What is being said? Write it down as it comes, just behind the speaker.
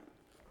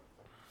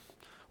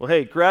Well,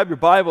 hey, grab your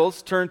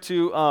Bibles, turn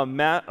to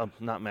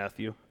not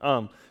Matthew,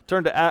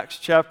 turn to Acts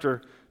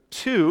chapter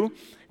 2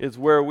 is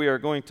where we are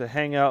going to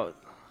hang out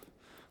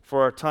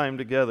for our time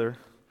together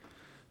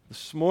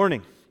this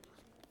morning.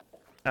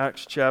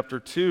 Acts chapter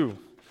 2.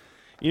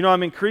 You know,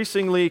 I'm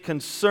increasingly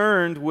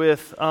concerned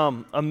with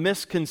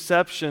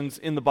misconceptions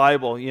in the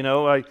Bible. You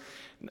know,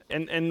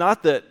 and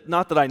not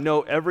that I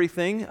know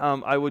everything.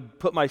 I would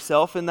put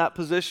myself in that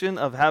position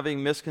of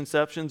having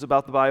misconceptions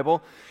about the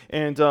Bible,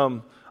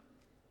 and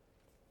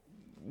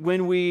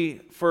when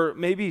we, for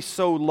maybe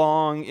so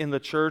long in the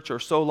church or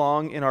so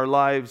long in our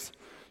lives,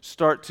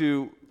 start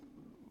to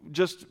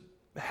just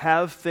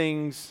have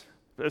things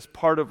as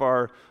part of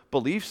our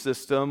belief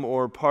system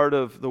or part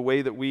of the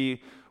way that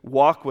we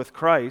walk with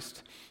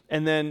Christ,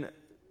 and then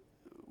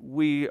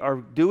we are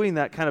doing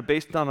that kind of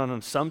based on an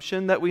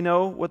assumption that we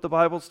know what the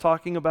Bible's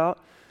talking about.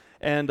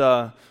 And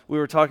we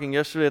were talking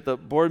yesterday at the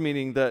board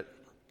meeting that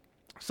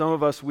some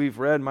of us, we've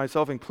read,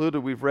 myself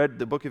included, we've read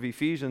the book of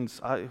Ephesians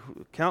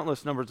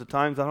countless numbers of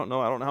times. I don't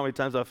know how many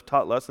times I've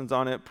taught lessons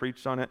on it,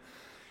 preached on it.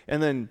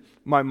 And then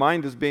my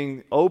mind is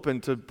being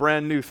open to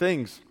brand new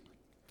things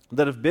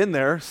that have been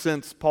there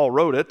since Paul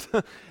wrote it.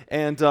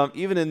 And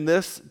even in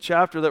this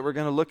chapter that we're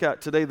going to look at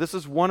today, this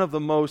is one of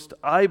the most,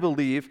 I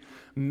believe,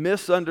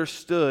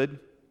 misunderstood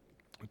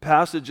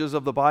passages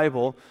of the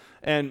Bible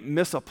and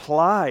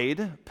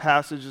misapplied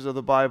passages of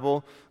the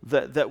Bible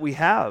that we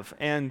have.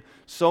 And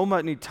so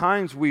many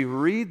times we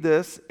read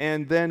this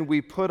and then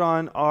we put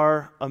on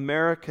our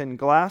American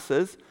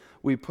glasses,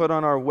 we put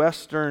on our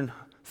Western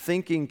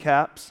thinking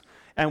caps,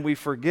 and we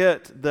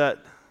forget that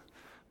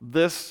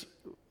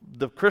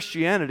the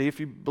Christianity, if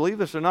you believe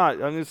this or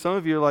not, I mean, some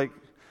of you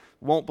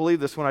won't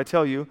believe this when I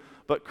tell you,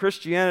 but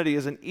Christianity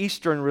is an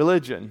Eastern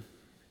religion.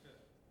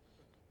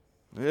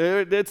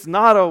 It's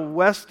not a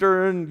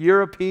Western,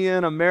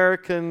 European,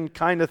 American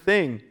kind of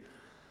thing.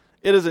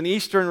 It is an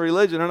Eastern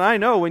religion. And I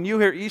know when you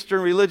hear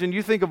Eastern religion,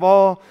 you think of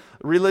all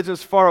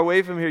religions far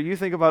away from here. You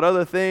think about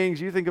other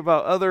things. You think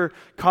about other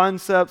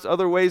concepts,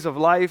 other ways of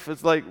life.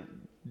 It's like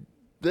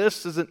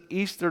this is an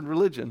Eastern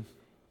religion.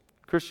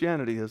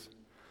 Christianity is.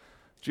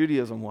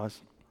 Judaism was.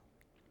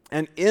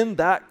 And in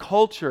that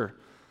culture,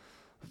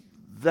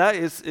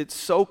 it's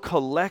so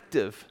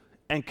collective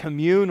and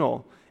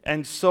communal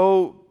and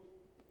so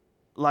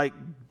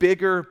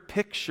bigger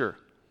picture.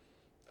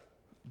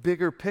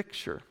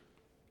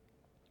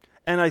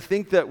 And I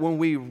think that when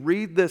we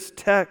read this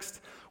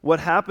text,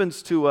 what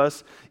happens to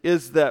us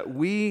is that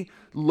we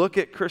look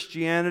at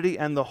Christianity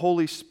and the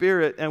Holy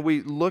Spirit, and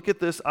we look at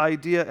this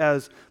idea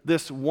as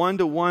this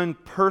one-to-one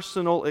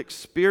personal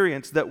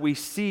experience that we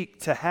seek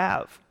to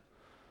have.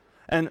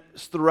 And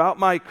throughout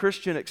my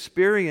Christian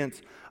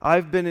experience,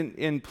 I've been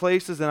in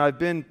places,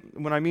 and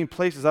when I mean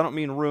places, I don't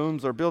mean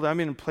rooms or buildings, I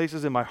mean in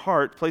places in my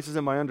heart, places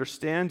in my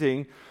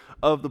understanding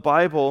of the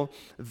Bible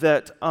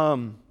that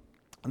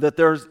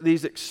there's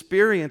these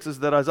experiences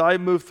that as I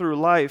move through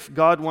life,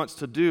 God wants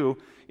to do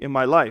in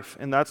my life.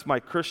 And that's my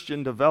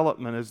Christian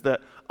development, is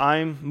that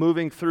I'm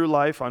moving through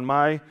life on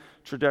my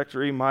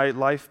trajectory, my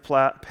life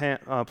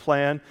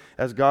plan,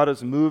 as God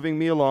is moving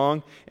me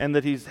along, and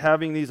that He's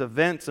having these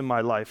events in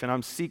my life, and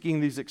I'm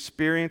seeking these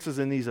experiences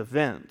in these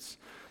events.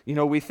 You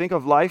know, we think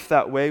of life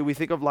that way. We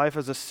think of life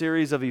as a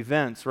series of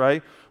events,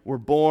 right? We're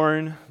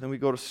born, then we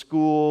go to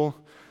school,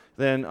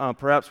 then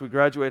perhaps we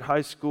graduate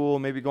high school,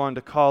 maybe go on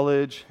to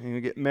college, and we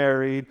get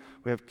married,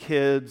 we have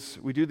kids.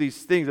 We do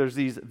these things. There's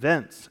these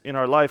events in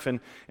our life,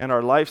 and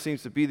our life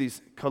seems to be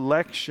these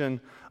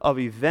collection of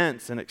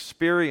events and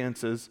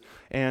experiences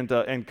and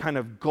kind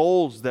of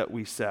goals that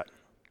we set.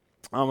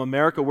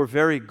 America, we're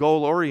very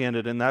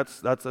goal-oriented, and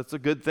that's a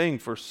good thing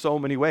for so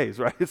many ways,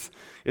 right?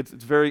 It's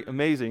very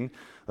amazing.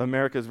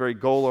 America is very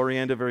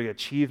goal-oriented, very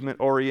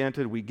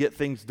achievement-oriented. We get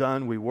things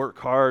done. We work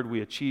hard.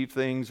 We achieve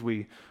things.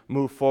 We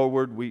move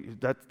forward.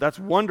 That's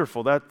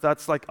wonderful.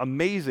 That's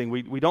amazing.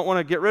 We don't want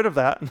to get rid of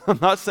that. I'm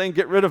not saying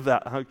get rid of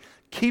that.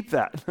 Keep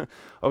that,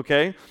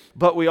 okay?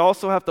 But we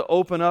also have to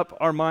open up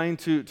our mind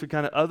to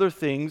kind of other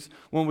things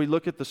when we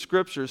look at the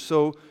Scriptures.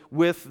 So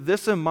with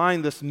this in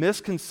mind, this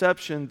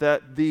misconception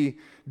that the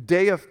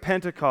day of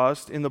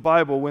Pentecost in the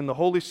Bible, when the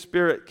Holy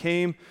Spirit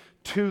came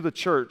to the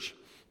church,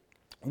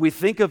 we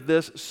think of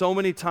this so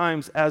many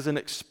times as an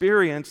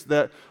experience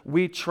that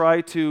we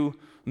try to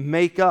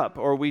make up,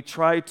 or we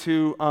try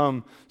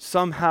to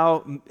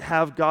somehow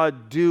have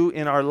God do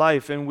in our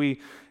life. And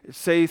we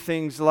say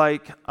things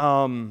like,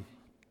 I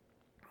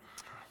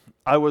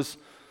was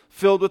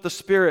filled with the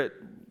Spirit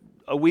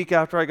a week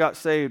after I got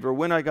saved, or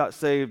when I got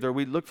saved, or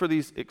we look for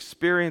these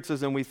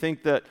experiences and we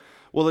think that,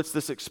 well, it's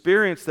this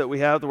experience that we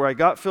have where I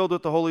got filled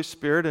with the Holy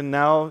Spirit and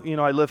now,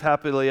 I live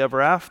happily ever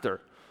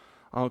after.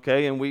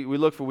 Okay, and we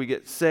look for, we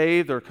get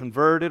saved or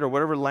converted or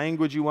whatever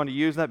language you want to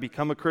use, that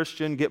become a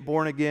Christian, get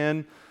born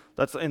again.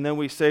 And then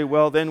we say,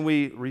 well, then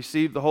we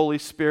receive the Holy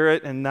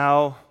Spirit and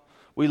now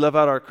we live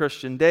out our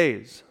Christian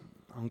days.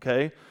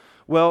 Okay,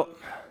 well,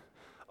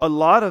 a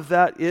lot of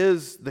that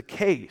is the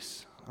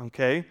case.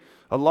 Okay,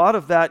 a lot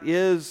of that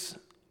is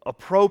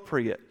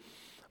appropriate,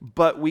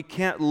 but we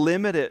can't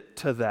limit it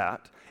to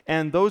that.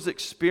 And those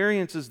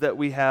experiences that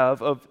we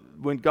have of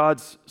when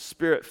God's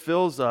Spirit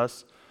fills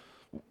us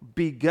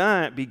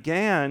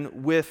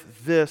began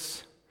with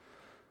this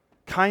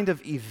kind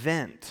of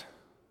event,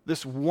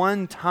 this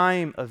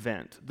one-time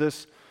event.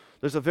 There's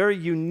a very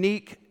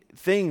unique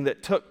thing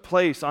that took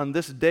place on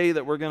this day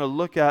that we're going to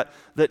look at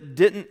that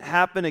didn't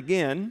happen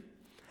again,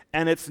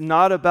 and it's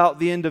not about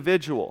the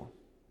individual.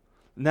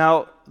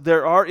 Now,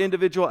 there are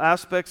individual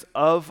aspects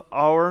of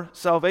our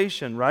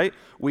salvation, right?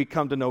 We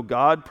come to know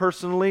God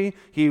personally.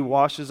 He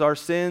washes our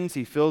sins.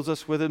 He fills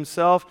us with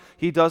himself.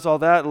 He does all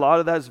that. A lot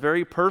of that is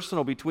very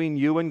personal between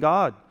you and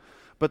God.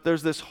 But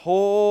there's this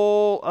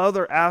whole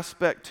other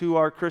aspect to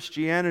our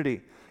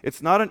Christianity.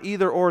 It's not an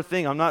either-or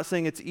thing. I'm not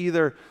saying it's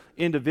either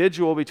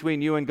individual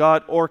between you and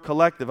God or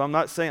collective.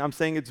 I'm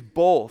saying it's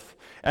both.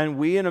 And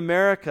we in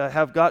America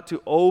have got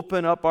to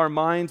open up our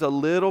minds a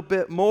little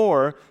bit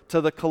more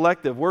to the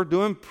collective. We're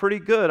doing pretty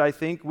good, I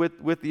think,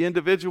 with the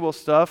individual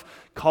stuff,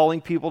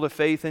 calling people to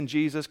faith in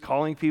Jesus,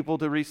 calling people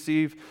to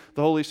receive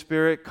the Holy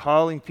Spirit,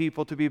 calling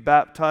people to be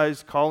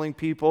baptized, calling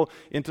people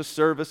into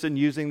service and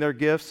using their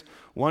gifts.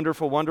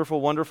 Wonderful,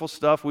 wonderful, wonderful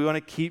stuff. We want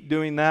to keep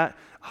doing that.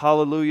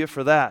 Hallelujah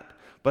for that.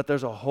 But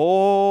there's a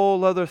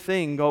whole other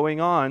thing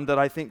going on that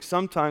I think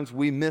sometimes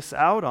we miss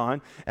out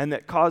on, and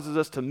that causes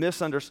us to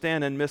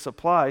misunderstand and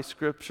misapply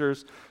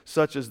scriptures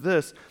such as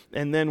this.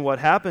 And then what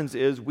happens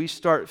is we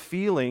start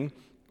feeling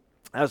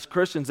as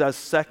Christians as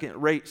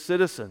second-rate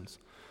citizens,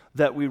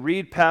 that we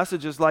read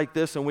passages like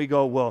this and we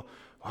go, well,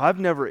 I've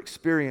never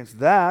experienced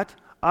that.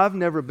 I've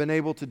never been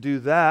able to do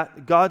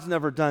that. God's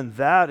never done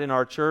that in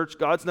our church.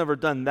 God's never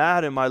done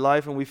that in my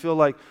life. And we feel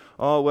like,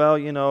 oh, well,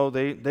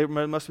 they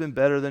must have been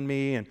better than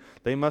me, and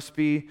they must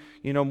be,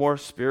 more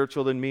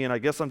spiritual than me. And I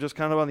guess I'm just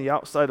kind of on the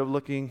outside of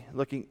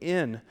looking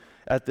in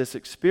at this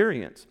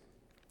experience.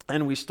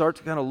 And we start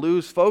to kind of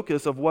lose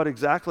focus of what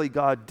exactly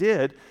God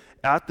did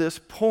at this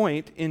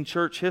point in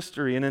church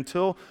history. And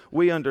until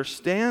we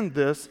understand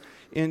this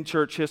in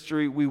church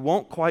history, we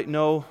won't quite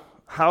know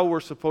how we're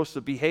supposed to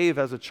behave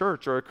as a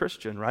church or a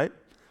Christian, right?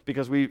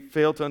 Because we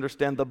fail to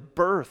understand the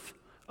birth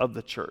of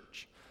the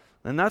church.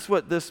 And that's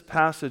what this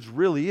passage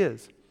really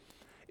is.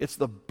 It's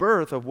the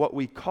birth of what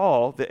we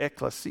call the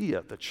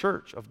ecclesia, the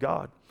church of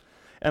God.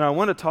 And I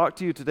want to talk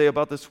to you today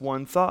about this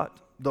one thought,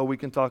 though we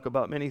can talk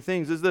about many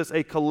things. Is this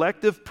a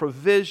collective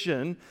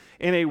provision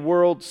in a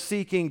world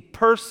seeking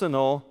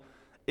personal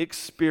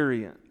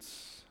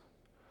experience?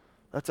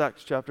 That's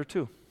Acts chapter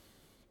 2.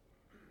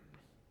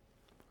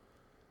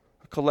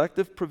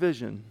 Collective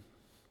provision.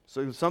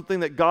 So something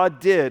that God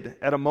did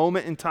at a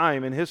moment in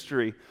time in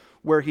history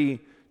where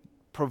he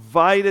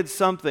provided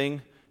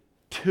something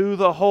to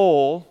the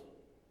whole,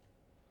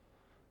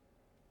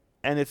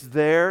 and it's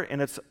there,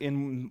 and it's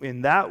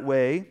in that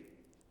way,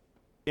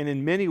 and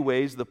in many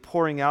ways, the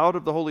pouring out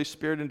of the Holy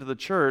Spirit into the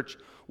church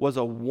was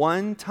a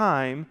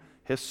one-time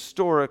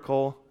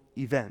historical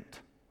event.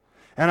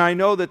 And I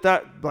know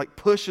that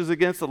pushes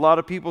against a lot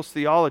of people's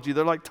theology.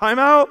 They're like, time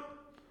out.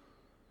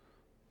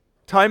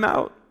 Time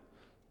out.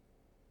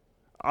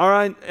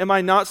 Am I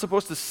not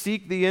supposed to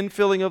seek the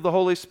infilling of the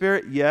Holy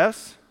Spirit?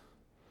 Yes,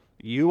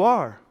 you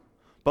are.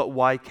 But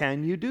why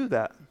can you do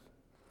that?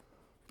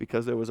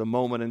 Because there was a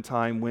moment in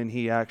time when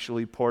he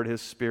actually poured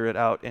his Spirit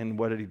out, and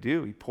what did he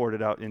do? He poured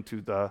it out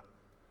into the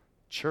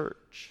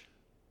church.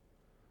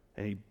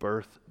 And he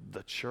birthed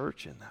the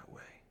church in that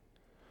way.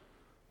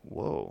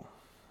 Whoa.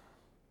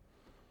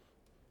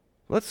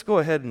 Let's go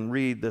ahead and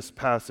read this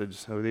passage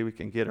so that we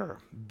can get our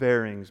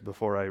bearings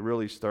before I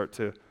really start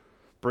to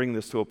bring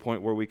this to a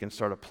point where we can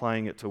start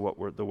applying it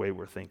to the way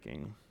we're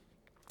thinking.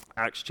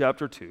 Acts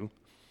chapter 2,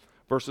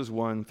 verses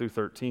 1 through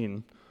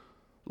 13,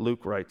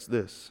 Luke writes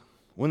this.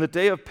 When the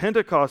day of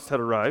Pentecost had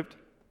arrived,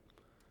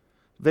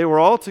 they were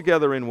all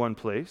together in one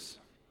place,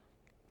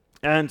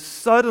 and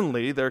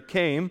suddenly there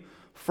came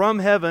from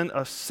heaven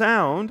a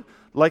sound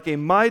like a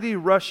mighty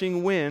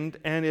rushing wind,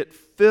 and it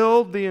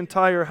filled the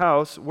entire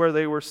house where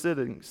they were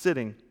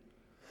sitting.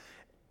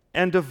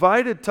 And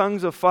divided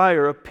tongues of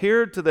fire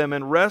appeared to them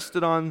and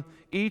rested on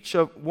each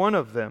one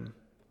of them.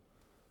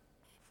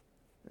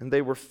 And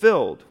they were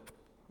filled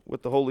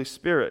with the Holy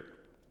Spirit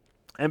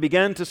and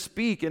began to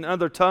speak in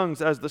other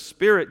tongues as the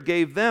Spirit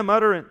gave them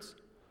utterance.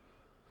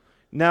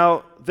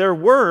 Now there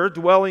were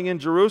dwelling in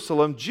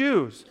Jerusalem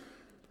Jews,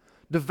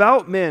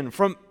 devout men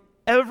from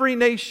every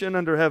nation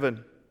under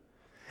heaven.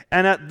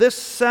 And at this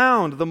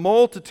sound, the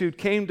multitude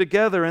came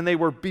together, and they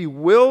were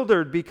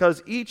bewildered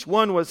because each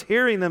one was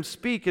hearing them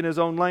speak in his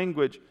own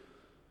language.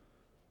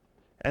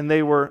 And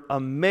they were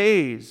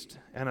amazed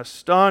and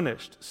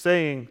astonished,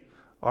 saying,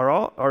 Are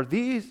all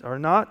these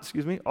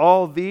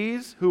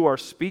who are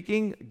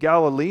speaking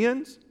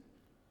Galileans?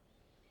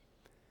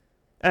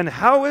 And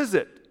how is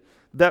it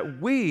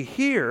that we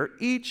hear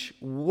each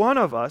one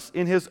of us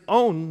in his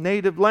own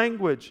native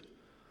language?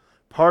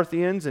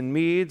 Parthians and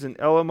Medes and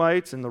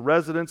Elamites and the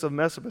residents of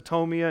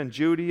Mesopotamia and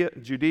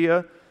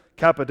Judea,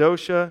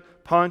 Cappadocia,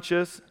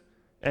 Pontus,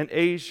 and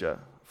Asia,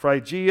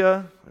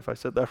 Phrygia, if I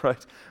said that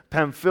right,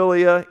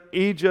 Pamphylia,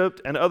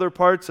 Egypt, and other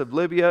parts of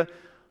Libya,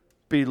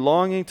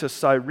 belonging to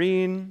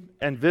Cyrene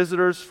and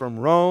visitors from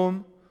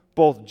Rome,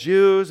 both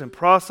Jews and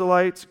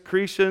proselytes,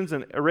 Cretians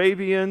and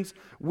Arabians.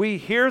 We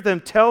hear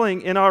them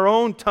telling in our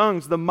own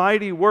tongues the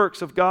mighty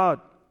works of God.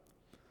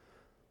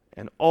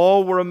 And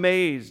all were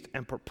amazed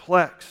and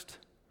perplexed,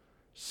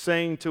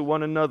 saying to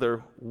one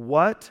another,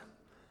 what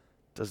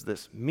does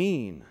this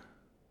mean?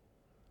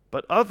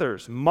 But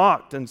others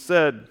mocked and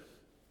said,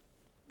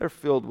 they're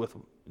filled with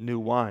new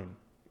wine.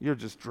 You're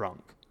just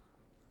drunk.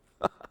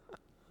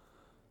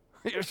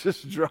 You're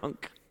just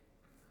drunk.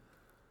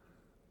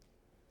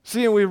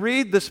 See, and we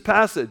read this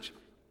passage,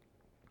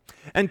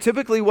 and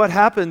typically what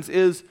happens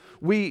is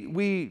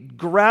we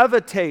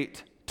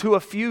gravitate to a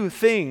few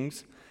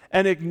things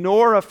and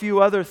ignore a few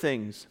other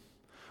things.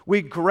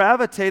 We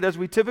gravitate, as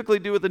we typically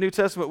do with the New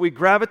Testament, we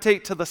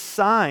gravitate to the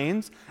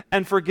signs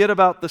and forget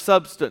about the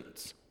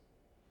substance.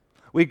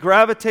 We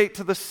gravitate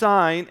to the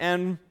sign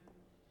and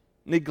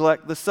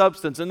neglect the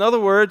substance. In other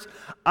words,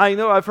 I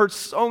know I've heard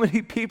so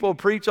many people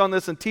preach on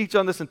this and teach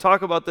on this and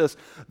talk about this.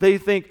 They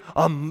think,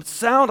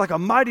 sound like a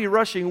mighty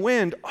rushing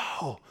wind.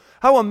 Oh,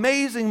 how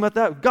amazing might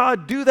that,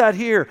 God, do that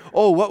here.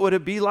 Oh, what would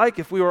it be like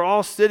if we were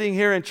all sitting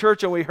here in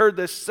church and we heard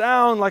this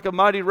sound like a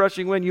mighty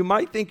rushing wind? You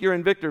might think you're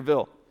in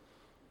Victorville.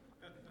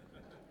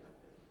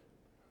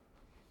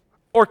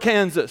 Or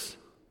Kansas.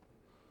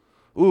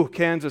 Ooh,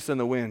 Kansas and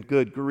the wind.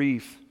 Good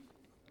grief.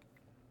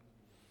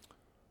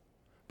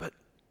 But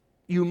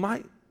you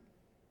might,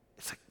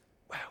 it's like,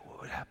 wow,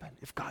 what would happen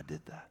if God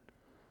did that?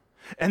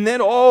 And then,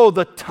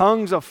 the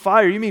tongues of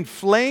fire. You mean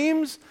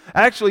flames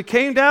actually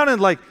came down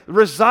and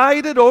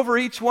resided over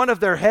each one of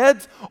their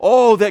heads?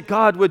 Oh, that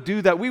God would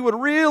do that. We would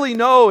really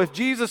know if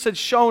Jesus had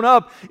shown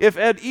up, if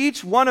at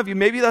each one of you,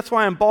 maybe that's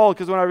why I'm bald,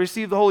 because when I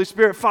received the Holy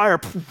Spirit, fire,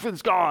 poof,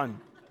 it's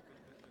gone.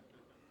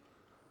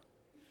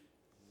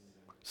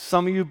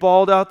 Some of you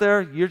bald out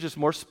there, you're just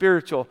more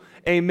spiritual.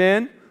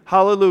 Amen?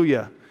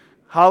 Hallelujah.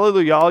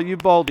 Hallelujah, all you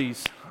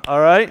baldies.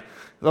 All right?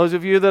 Those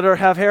of you that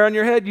have hair on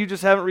your head, you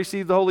just haven't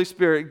received the Holy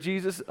Spirit.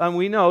 Jesus, and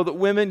we know that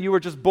women, you were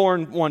just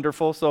born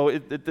wonderful, so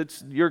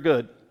you're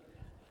good.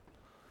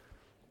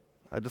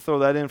 I had to throw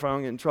that in if I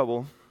don't get in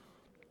trouble.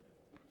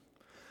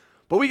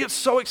 But we get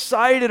so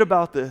excited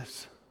about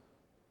this.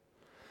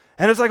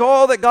 And it's like,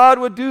 that God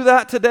would do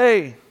that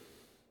today.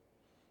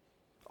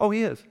 Oh,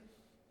 He is.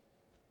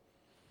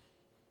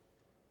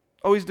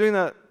 Oh, He's doing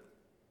that.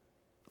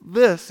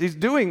 He's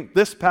doing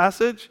this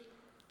passage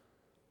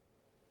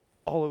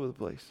all over the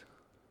place.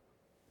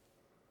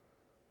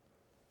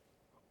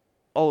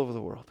 All over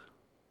the world.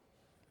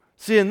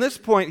 See, in this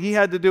point, He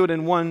had to do it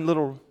in one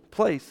little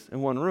place,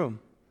 in one room.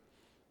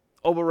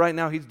 Oh, but right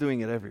now He's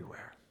doing it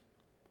everywhere.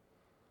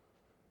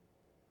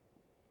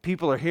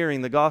 People are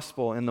hearing the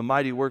gospel and the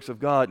mighty works of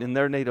God in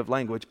their native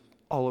language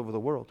all over the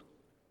world.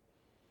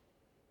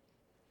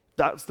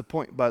 That's the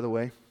point, by the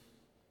way.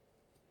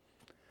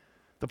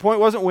 The point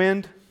wasn't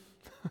wind.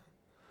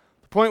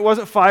 The point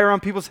wasn't fire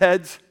on people's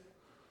heads.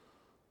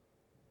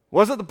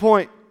 Wasn't the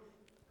point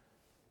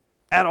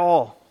at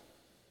all.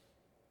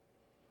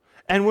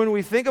 And when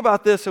we think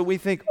about this and we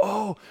think,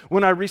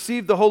 when I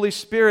receive the Holy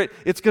Spirit,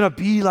 it's going to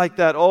be like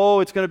that.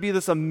 Oh, it's going to be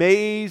this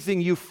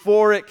amazing,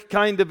 euphoric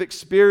kind of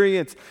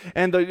experience.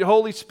 And the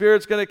Holy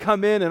Spirit's going to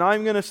come in and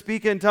I'm going to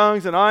speak in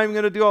tongues and I'm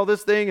going to do all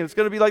this thing. And it's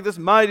going to be like this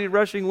mighty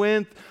rushing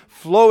wind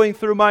flowing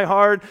through my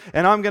heart.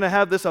 And I'm going to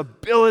have this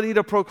ability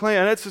to proclaim.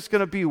 And it's just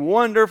going to be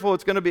wonderful.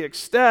 It's going to be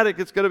ecstatic.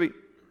 It's going to be...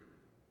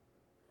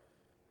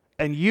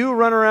 And you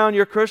run around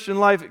your Christian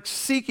life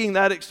seeking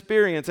that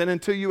experience. And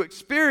until you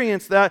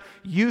experience that,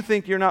 you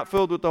think you're not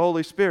filled with the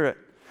Holy Spirit.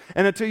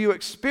 And until you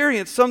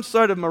experience some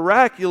sort of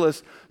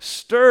miraculous,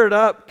 stirred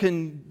up,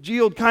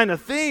 congealed kind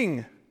of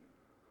thing,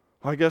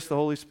 well, I guess the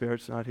Holy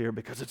Spirit's not here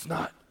because it's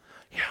not.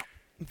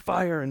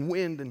 Fire and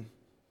wind and...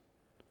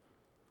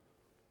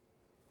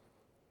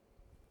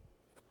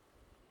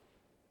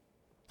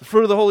 The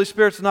fruit of the Holy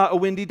Spirit's not a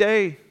windy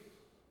day.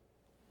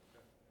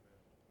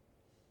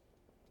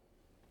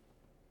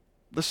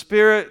 The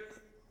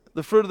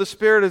fruit of the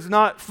Spirit is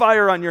not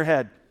fire on your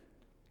head.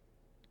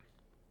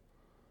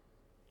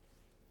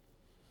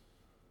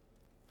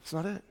 That's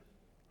not it.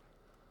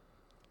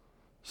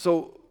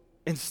 So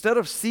instead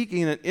of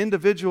seeking an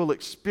individual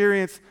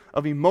experience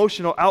of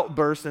emotional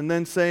outburst and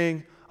then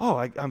saying,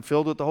 I'm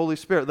filled with the Holy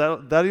Spirit,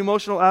 that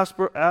emotional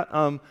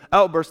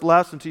outburst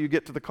lasts until you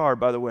get to the car,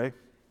 by the way.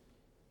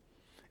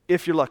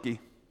 If you're lucky.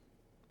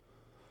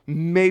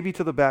 Maybe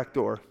to the back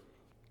door.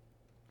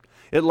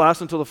 It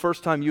lasts until the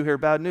first time you hear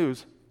bad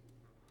news.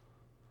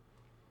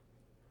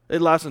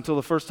 It lasts until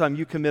the first time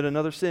you commit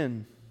another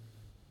sin.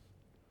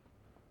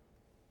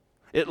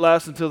 It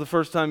lasts until the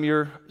first time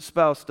your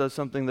spouse does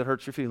something that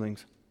hurts your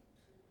feelings.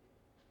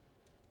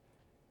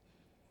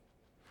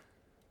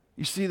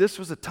 You see, this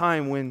was a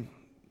time when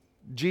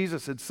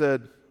Jesus had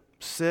said,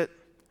 sit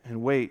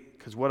and wait,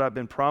 because what I've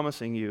been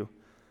promising you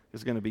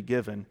is going to be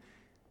given,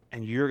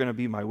 and you're going to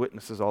be my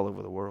witnesses all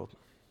over the world.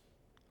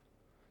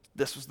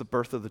 This was the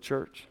birth of the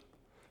church.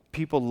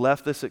 People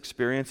left this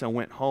experience and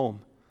went home.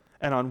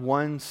 And on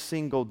one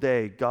single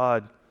day,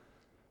 God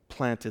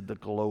planted the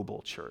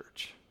global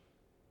church.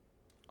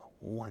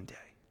 One day.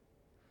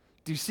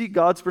 Do you see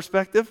God's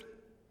perspective?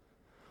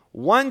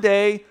 One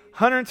day,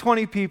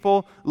 120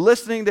 people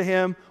listening to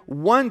him.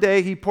 One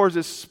day, he pours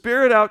his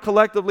Spirit out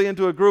collectively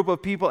into a group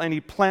of people, and he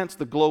plants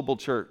the global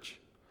church.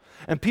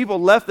 And people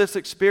left this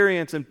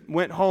experience and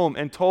went home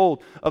and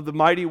told of the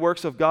mighty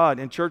works of God,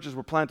 and churches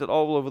were planted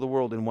all over the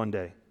world in one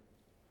day.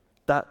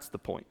 That's the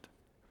point.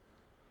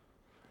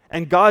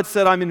 And God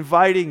said, I'm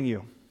inviting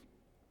you.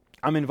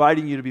 I'm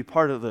inviting you to be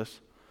part of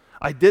this.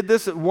 I did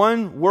this at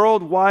one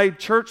worldwide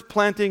church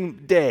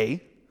planting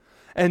day,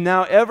 and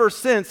now ever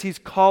since, he's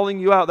calling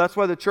you out. That's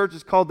why the church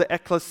is called the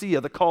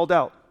ecclesia, the called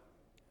out.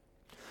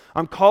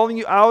 I'm calling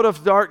you out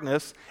of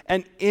darkness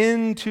and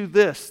into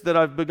this that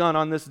I've begun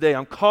on this day.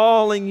 I'm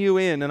calling you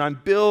in, and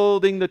I'm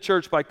building the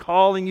church by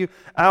calling you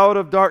out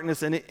of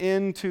darkness and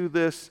into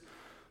this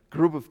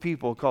group of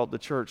people called the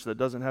church that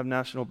doesn't have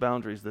national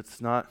boundaries,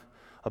 that's not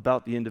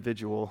about the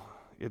individual.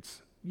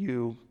 It's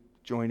you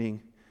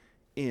joining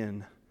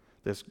in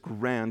this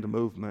grand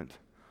movement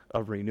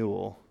of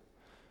renewal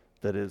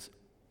that is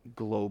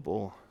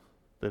global,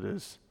 that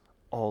is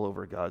all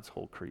over God's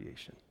whole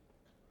creation.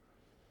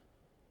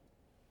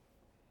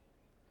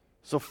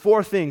 So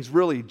 4 things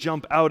really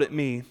jump out at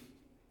me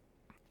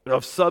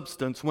of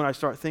substance when I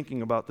start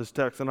thinking about this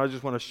text, and I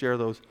just want to share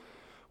those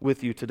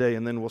with you today,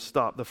 and then we'll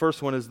stop. The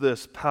first one is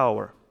this: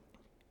 power.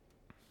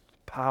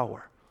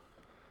 Power.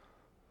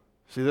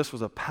 See, this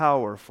was a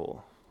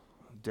powerful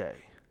day.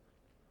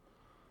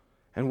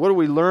 And what do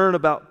we learn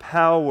about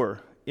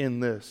power in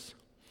this?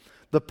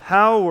 The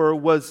power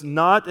was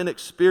not an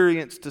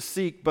experience to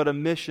seek, but a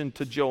mission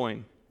to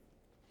join.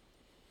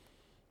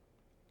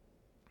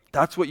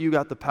 That's what you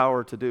got the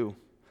power to do.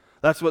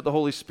 That's what the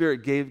Holy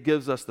Spirit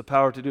gives us the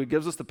power to do. It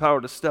gives us the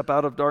power to step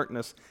out of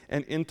darkness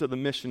and into the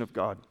mission of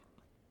God.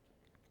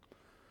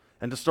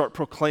 And to start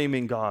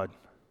proclaiming God.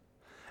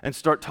 And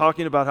start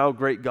talking about how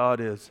great God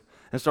is.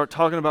 And start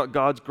talking about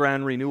God's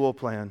grand renewal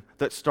plan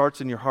that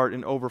starts in your heart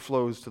and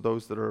overflows to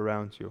those that are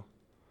around you.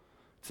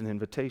 It's an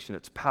invitation.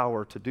 It's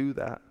power to do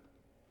that.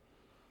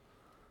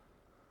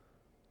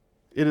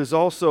 It is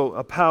also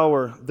a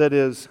power that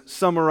is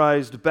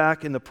summarized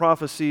back in the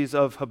prophecies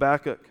of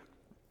Habakkuk.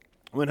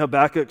 When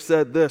Habakkuk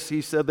said this,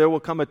 he said, there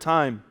will come a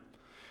time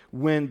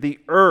when the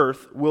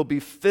earth will be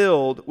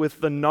filled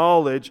with the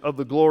knowledge of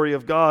the glory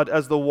of God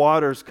as the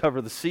waters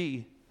cover the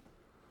sea.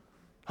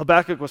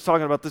 Habakkuk was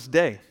talking about this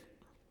day.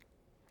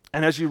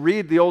 And as you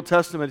read the Old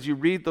Testament, as you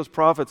read those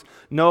prophets,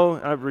 know,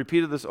 and I've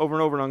repeated this over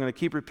and over, and I'm going to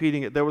keep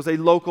repeating it, there was a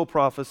local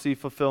prophecy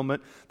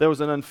fulfillment, there was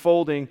an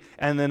unfolding,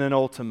 and then an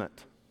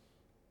ultimate.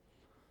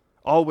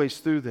 Always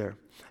through there.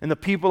 And the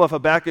people of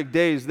Habakkuk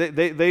days,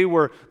 they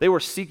were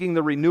seeking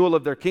the renewal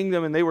of their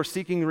kingdom, and they were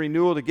seeking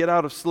renewal to get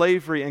out of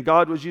slavery, and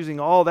God was using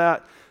all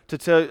that to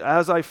tell,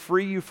 as I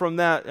free you from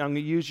that, I'm going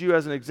to use you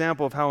as an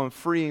example of how I'm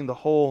freeing the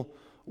whole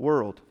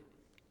world.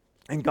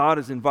 And God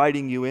is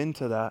inviting you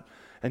into that.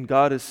 And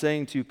God is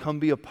saying to you, come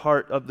be a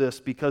part of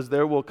this, because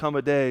there will come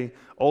a day,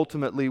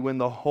 ultimately, when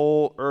the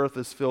whole earth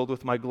is filled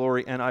with my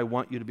glory, and I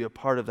want you to be a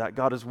part of that.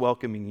 God is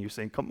welcoming you,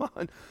 saying, come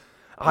on,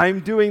 I'm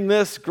doing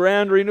this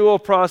grand renewal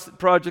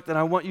project, and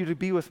I want you to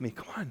be with me.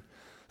 Come on,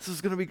 this is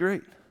going to be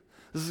great.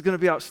 This is going to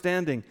be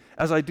outstanding.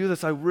 As I do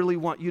this, I really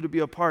want you to be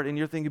a part. And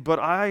you're thinking, but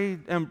I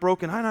am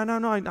broken. I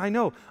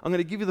know. I'm going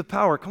to give you the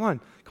power. Come on,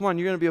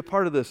 you're going to be a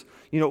part of this.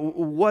 You know,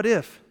 what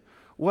if?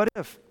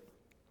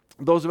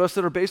 Those of us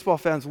that are baseball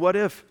fans, what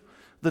if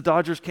the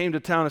Dodgers came to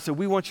town and said,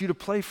 we want you to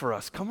play for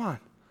us, come on.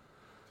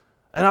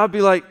 And I'd be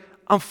like,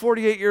 I'm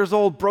 48 years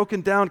old, broken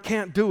down,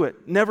 can't do it.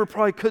 Never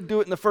probably could do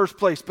it in the first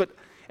place.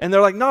 And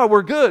they're like, no,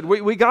 we're good,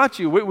 we got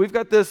you. We've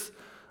got this,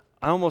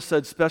 I almost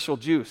said special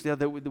juice. Yeah,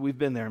 we've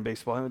been there in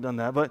baseball, I haven't done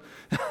that, but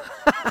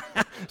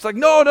it's like,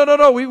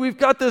 no, we've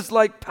got this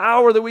like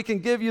power that we can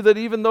give you, that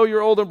even though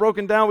you're old and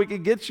broken down, we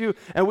can get you,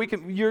 and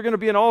you're going to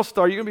be an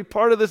all-star. You're going to be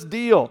part of this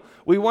deal.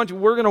 We're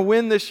going to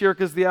win this year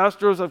because the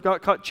Astros have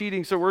got caught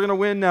cheating, so we're going to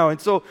win now.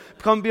 And so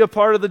come be a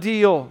part of the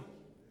deal.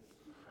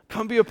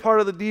 Come be a part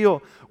of the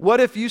deal. What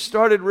if you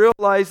started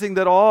realizing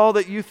that all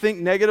that you think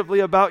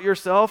negatively about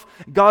yourself,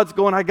 God's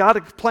going, I got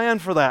a plan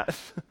for that.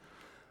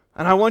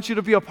 And I want you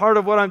to be a part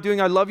of what I'm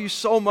doing. I love you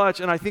so much,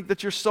 and I think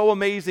that you're so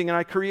amazing, and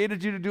I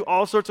created you to do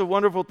all sorts of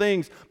wonderful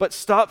things. But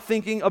stop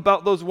thinking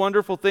about those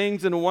wonderful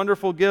things and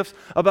wonderful gifts,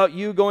 about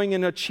you going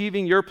and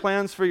achieving your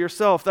plans for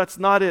yourself. That's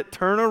not it.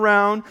 Turn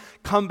around,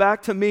 come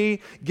back to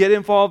me, get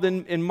involved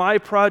in my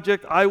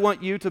project. I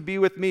want you to be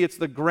with me. It's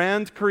the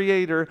grand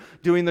creator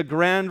doing the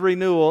grand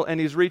renewal,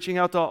 and he's reaching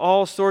out to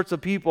all sorts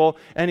of people,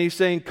 and he's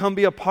saying, come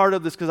be a part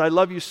of this because I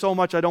love you so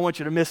much, I don't want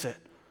you to miss it.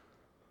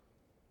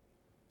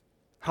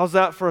 How's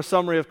that for a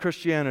summary of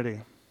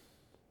Christianity?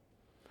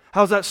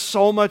 How's that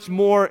so much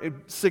more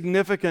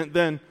significant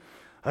than,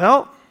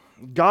 well,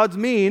 God's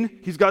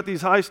mean, he's got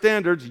these high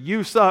standards,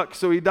 you suck,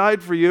 so he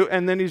died for you,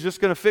 and then he's just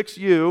going to fix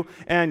you,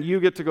 and you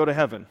get to go to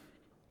heaven.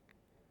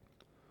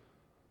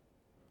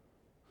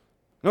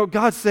 No,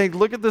 God's saying,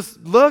 look at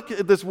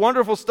this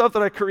wonderful stuff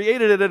that I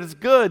created, and it's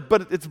good,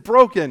 but it's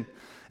broken.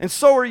 And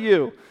so are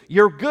you.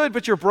 You're good,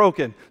 but you're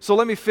broken. So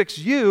let me fix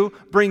you,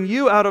 bring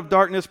you out of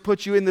darkness,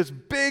 put you in this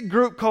big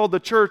group called the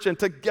church, and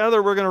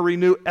together we're going to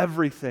renew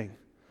everything.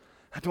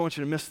 I don't want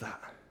you to miss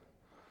that.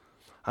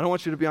 I don't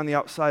want you to be on the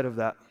outside of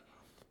that.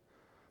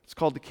 It's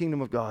called the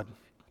kingdom of God.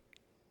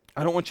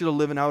 I don't want you to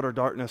live in outer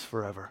darkness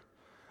forever.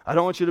 I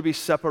don't want you to be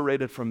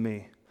separated from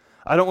me.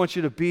 I don't want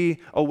you to be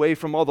away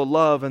from all the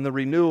love and the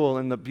renewal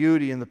and the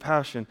beauty and the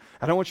passion.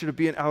 I don't want you to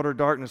be in outer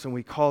darkness, and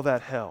we call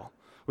that hell.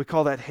 We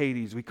call that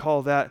Hades. We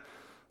call that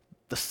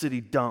the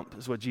city dump,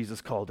 is what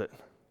Jesus called it.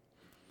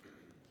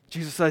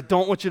 Jesus said, I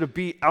don't want you to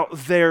be out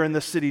there in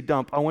the city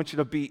dump. I want you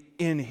to be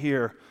in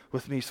here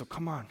with me, so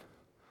come on.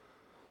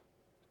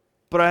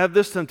 But I have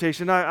this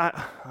temptation.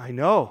 I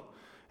know.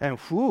 And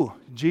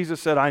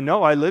Jesus said, I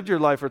know. I lived your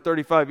life for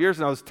 35 years,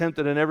 and I was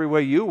tempted in every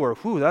way you were.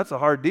 That's a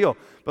hard deal.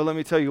 But let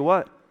me tell you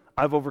what.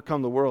 I've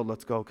overcome the world.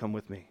 Let's go. Come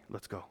with me.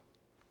 Let's go.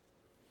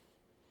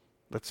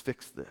 Let's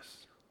fix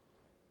this.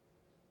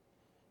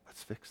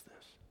 Let's fix this.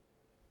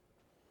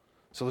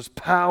 So there's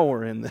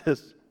power in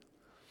this.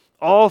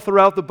 All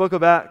throughout the book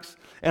of Acts.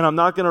 And I'm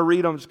not going to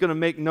read them. I'm just going to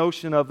make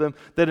notion of them.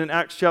 That in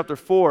Acts chapter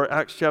 4,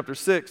 Acts chapter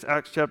 6,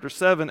 Acts chapter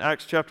 7,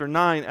 Acts chapter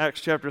 9,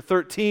 Acts chapter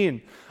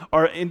 13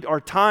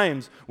 are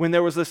times when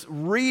there was this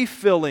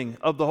refilling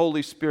of the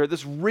Holy Spirit,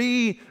 this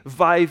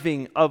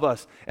reviving of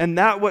us. And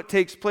that what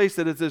takes place,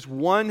 that is this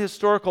one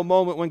historical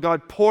moment when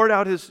God poured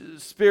out His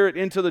Spirit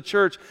into the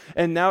church.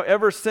 And now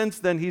ever since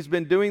then, He's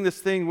been doing this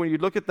thing. When you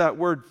look at that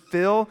word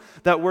fill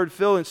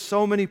in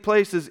so many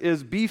places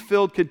is be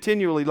filled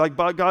continually. Like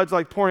God's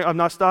like pouring, I'm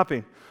not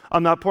stopping.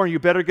 I'm not pouring. You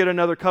better get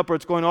another cup or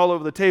it's going all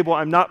over the table.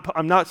 I'm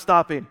not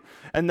stopping.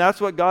 And that's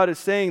what God is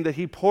saying, that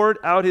He poured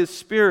out His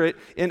Spirit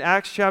in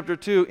Acts chapter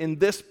 2 in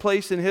this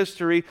place in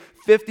history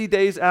 50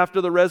 days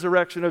after the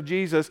resurrection of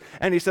Jesus.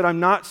 And He said,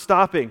 I'm not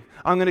stopping.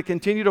 I'm going to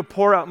continue to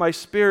pour out my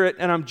Spirit,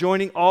 and I'm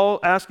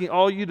asking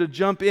all you to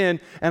jump in,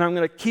 and I'm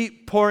going to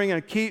keep pouring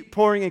and keep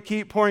pouring and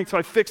keep pouring so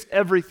I fix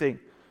everything. And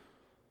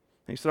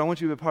He said, I want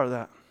you to be a part of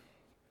that.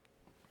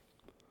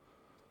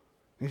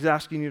 He's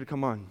asking you to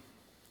come on.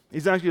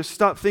 He's asking you to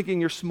stop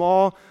thinking your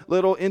small,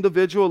 little,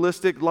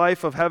 individualistic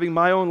life of having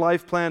my own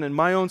life plan and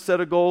my own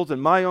set of goals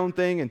and my own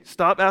thing, and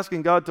stop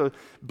asking God to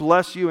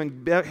bless you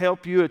and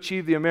help you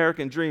achieve the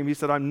American dream. He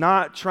said, I'm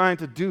not trying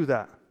to do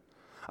that.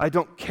 I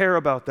don't care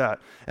about that.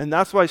 And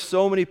that's why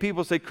so many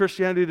people say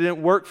Christianity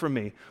didn't work for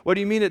me. What do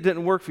you mean it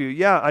didn't work for you?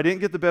 Yeah, I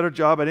didn't get the better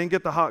job. I didn't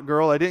get the hot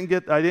girl. I didn't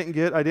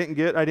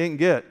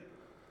get.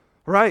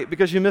 Right,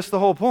 because you missed the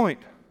whole point.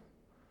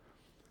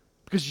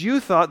 Because you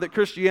thought that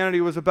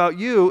Christianity was about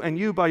you and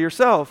you by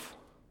yourself.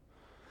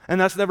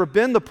 And that's never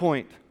been the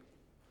point.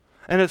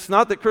 And it's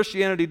not that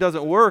Christianity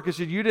doesn't work, it's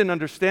that you didn't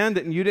understand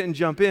it and you didn't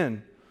jump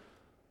in.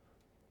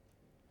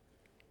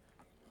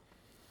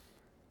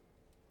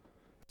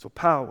 So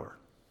power.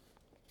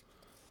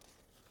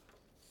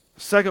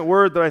 The second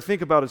word that I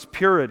think about is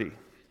purity.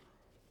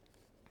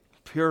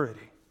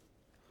 Purity.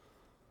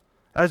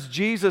 As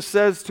Jesus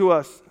says to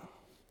us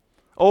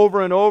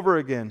over and over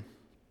again,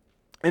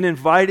 and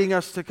inviting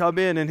us to come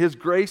in, and His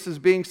grace is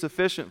being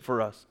sufficient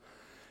for us.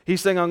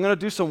 He's saying, I'm going to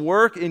do some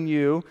work in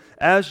you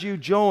as you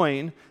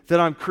join, that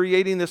I'm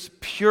creating this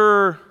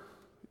pure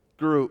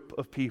group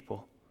of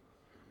people.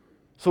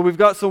 So we've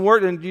got some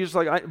work, and Jesus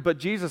like, but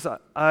Jesus,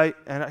 I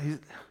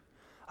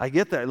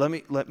get that.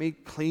 Let me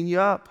clean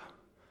you up.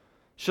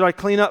 Should I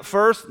clean up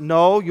first?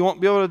 No, you won't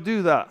be able to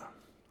do that.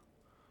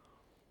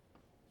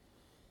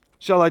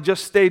 Shall I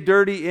just stay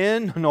dirty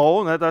in?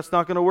 No, that's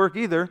not going to work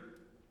either.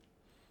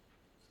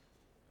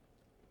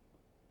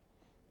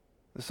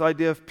 This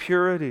idea of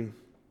purity.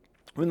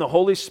 When the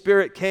Holy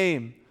Spirit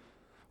came,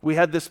 we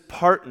had this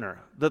partner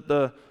that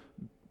the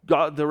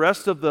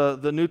rest of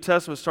the New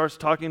Testament starts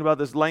talking about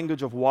this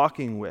language of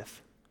walking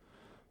with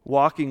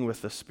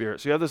the Spirit.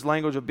 So you have this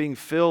language of being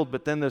filled,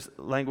 but then this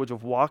language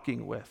of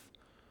walking with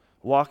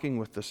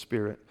the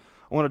Spirit.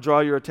 I want to draw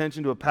your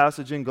attention to a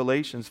passage in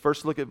Galatians.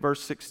 First, look at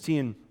verse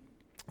 16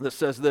 that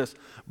says this,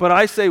 but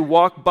I say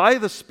walk by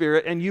the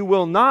Spirit, and you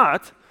will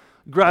not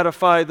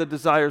gratify the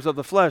desires of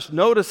the flesh.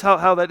 Notice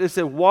how that is.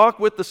 It walk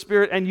with the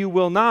Spirit and you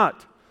will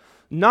not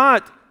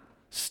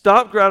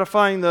stop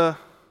gratifying the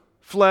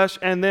flesh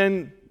and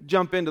then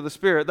jump into the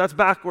Spirit. That's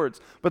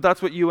backwards, but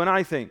that's what you and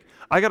I think.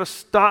 I got to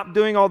stop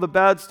doing all the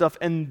bad stuff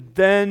and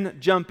then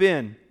jump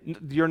in.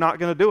 You're not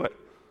going to do it.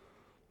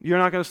 You're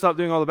not going to stop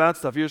doing all the bad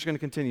stuff. You're just going to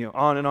continue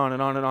on and on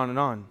and on and on and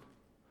on.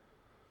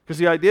 Because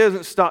the idea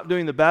isn't stop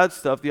doing the bad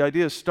stuff. The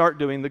idea is start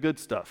doing the good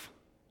stuff.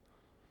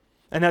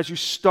 And as you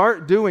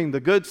start doing the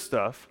good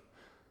stuff,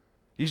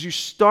 as you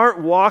start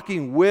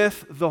walking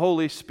with the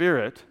Holy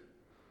Spirit,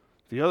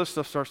 the other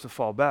stuff starts to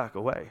fall back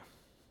away.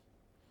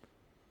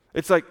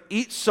 It's like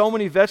eat so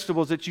many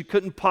vegetables that you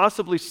couldn't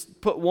possibly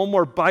put one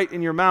more bite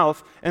in your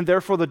mouth, and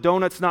therefore the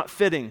donut's not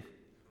fitting.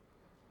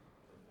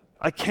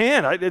 I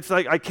can't. It's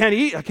like I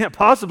can't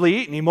possibly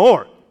eat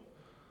anymore.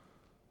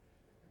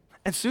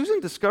 And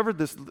Susan discovered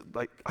this,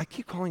 I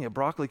keep calling it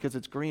broccoli because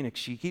it's green, and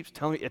she keeps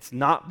telling me it's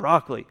not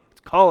broccoli.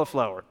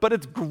 Cauliflower, but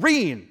it's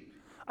green.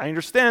 I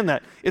understand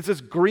that. It's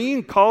this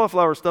green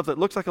cauliflower stuff that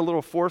looks like a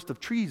little forest of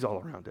trees all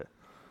around it.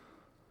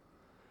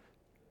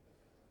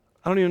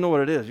 I don't even know what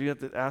it is. You have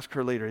to ask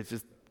her later. It's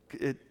just,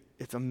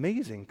 it's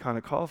amazing kind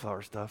of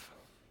cauliflower stuff.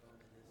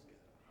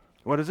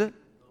 What is it?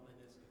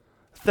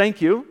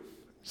 Thank you,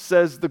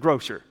 says the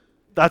grocer.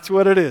 That's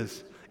what it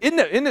is. Isn't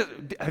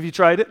it? Have you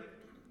tried it?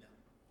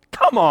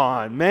 Come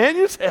on, man.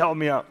 You just help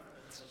me out.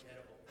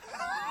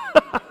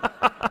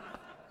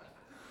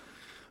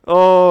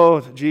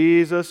 Oh,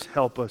 Jesus,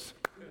 help us.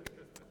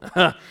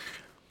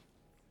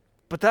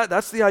 But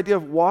that's the idea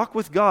of walk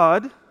with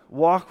God,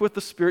 walk with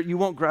the Spirit. You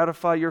won't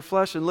gratify your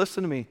flesh. And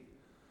listen to me.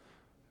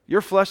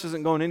 Your flesh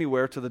isn't going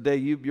anywhere till the day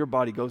your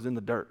body goes in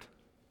the dirt.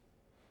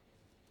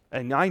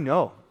 And I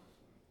know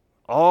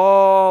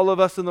all of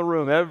us in the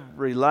room,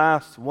 every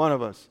last one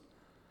of us,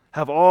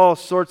 have all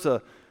sorts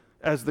of,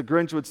 as the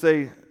Grinch would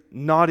say,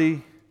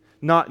 naughty,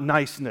 not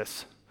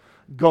niceness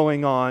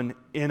going on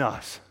in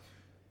us.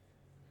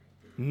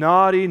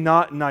 Naughty,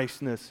 not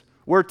niceness.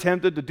 We're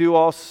tempted to do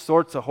all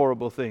sorts of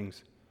horrible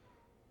things.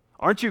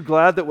 Aren't you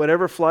glad that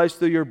whatever flies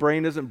through your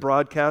brain isn't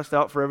broadcast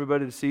out for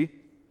everybody to see?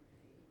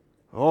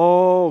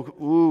 Oh,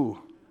 ooh.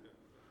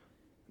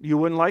 You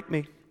wouldn't like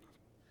me.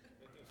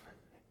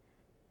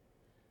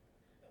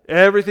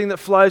 Everything that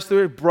flies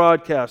through it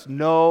broadcast.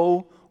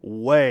 No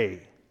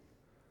way.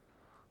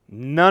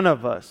 None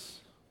of us.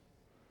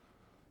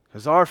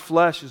 Because our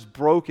flesh is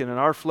broken and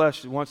our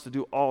flesh wants to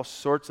do all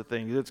sorts of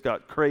things. It's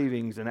got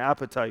cravings and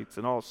appetites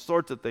and all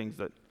sorts of things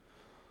that,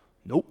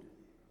 nope.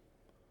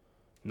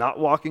 Not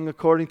walking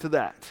according to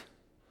that.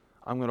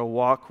 I'm going to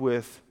walk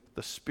with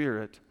the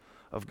Spirit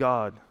of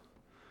God.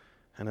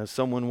 And as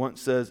someone once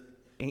says,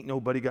 ain't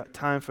nobody got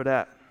time for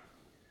that.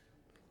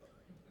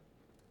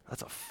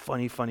 That's a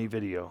funny, funny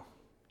video.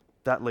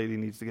 That lady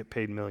needs to get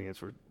paid millions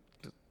for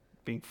just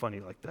being funny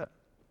like that.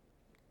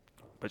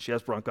 But she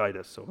has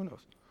bronchitis, so who knows?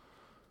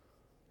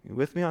 You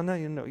with me on that?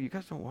 You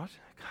guys don't watch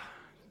it?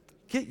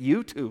 Get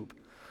YouTube.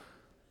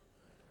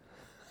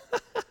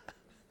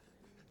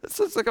 This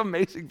is like an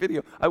amazing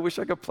video. I wish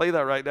I could play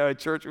that right now at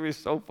church. It would be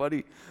so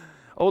funny.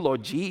 Oh,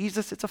 Lord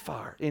Jesus, it's a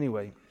fire.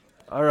 Anyway,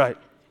 all right.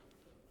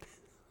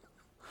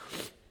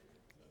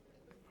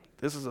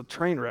 This is a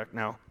train wreck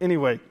now.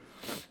 Anyway,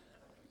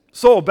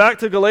 so back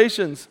to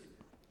Galatians.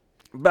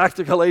 Back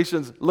to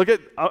Galatians. Look at,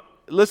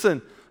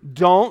 listen,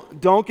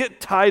 don't get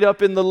tied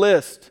up in the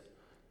list.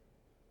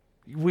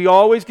 We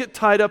always get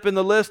tied up in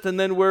the list, and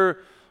then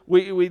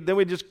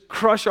we just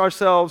crush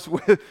ourselves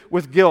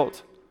with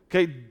guilt.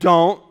 Okay,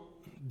 don't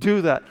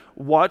do that.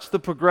 Watch the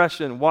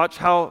progression. Watch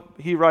how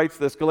he writes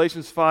this.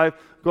 Galatians 5.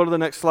 Go to the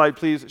next slide,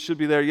 please. It should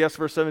be there. Yes,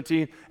 verse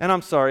 17. And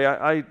I'm sorry,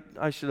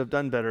 I should have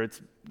done better.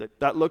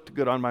 That looked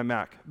good on my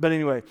Mac. But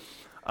anyway,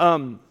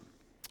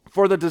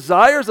 for the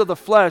desires of the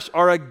flesh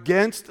are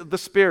against the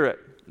Spirit.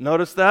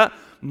 Notice that?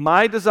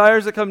 My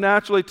desires that come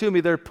naturally to me,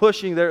 they're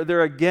pushing,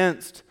 they're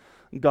against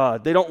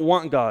God. They don't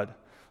want God.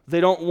 They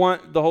don't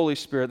want the Holy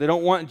Spirit. They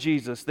don't want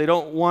Jesus. They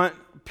don't want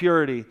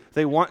purity.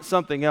 They want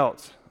something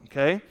else.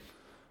 Okay?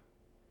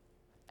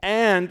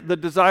 And the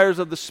desires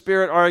of the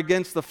Spirit are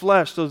against the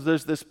flesh. So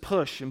there's this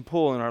push and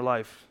pull in our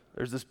life.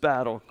 There's this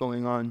battle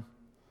going on.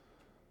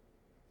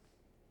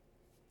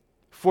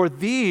 For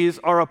these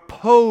are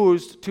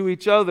opposed to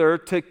each other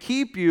to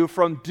keep you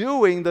from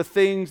doing the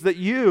things that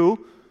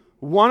you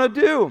want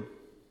to do.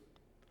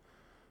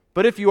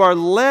 But if you are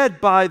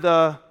led by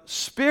the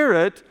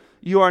Spirit,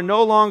 you are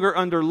no longer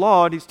under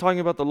law. And he's talking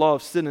about the law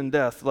of sin and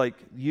death. Like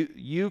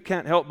you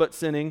can't help but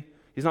sinning.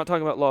 He's not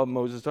talking about law of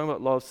Moses. He's talking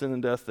about law of sin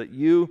and death, that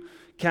you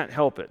can't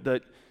help it,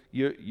 that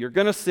you're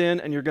going to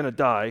sin and you're going to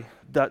die.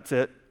 That's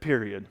it,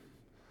 period.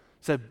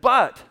 He said,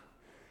 but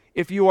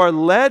if you are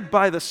led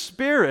by the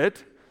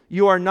Spirit,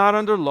 you are not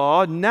under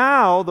law.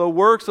 Now the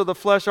works of the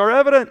flesh are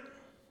evident.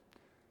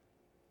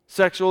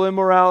 Sexual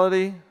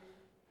immorality,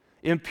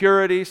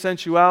 impurity,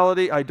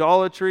 sensuality,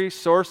 idolatry,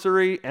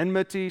 sorcery,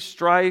 enmity,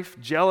 strife,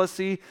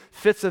 jealousy,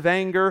 fits of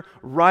anger,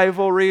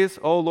 rivalries.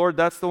 Oh, Lord,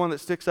 that's the one that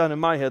sticks out in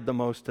my head the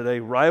most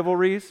today.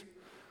 Rivalries.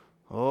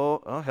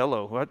 Oh,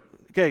 hello. What?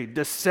 Okay,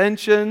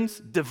 dissensions,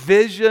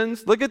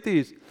 divisions. Look at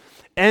these.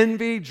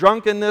 Envy,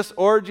 drunkenness,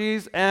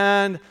 orgies,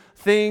 and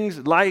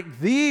things like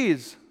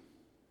these.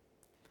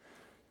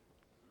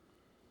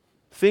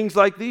 Things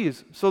like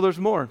these. So there's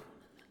more.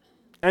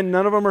 And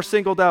none of them are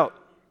singled out.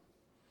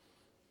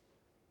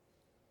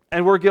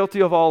 And we're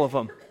guilty of all of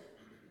them.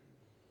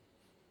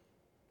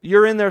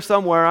 You're in there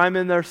somewhere. I'm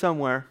in there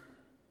somewhere.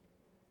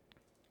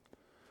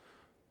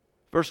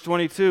 Verse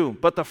 22.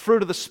 But the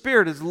fruit of the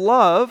Spirit is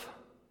love.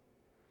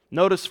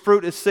 Notice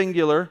fruit is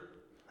singular.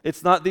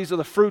 It's not these are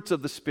the fruits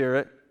of the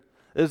Spirit.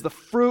 It is the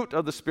fruit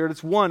of the Spirit.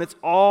 It's one. It's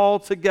all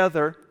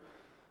together.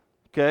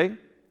 Okay?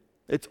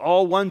 It's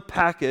all one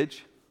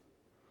package.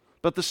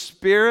 But the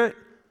Spirit,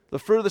 the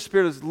fruit of the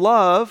Spirit is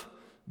love,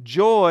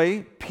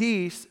 joy,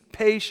 peace,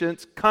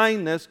 patience,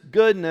 kindness,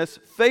 goodness,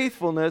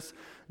 faithfulness,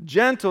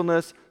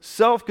 gentleness,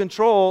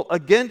 self-control.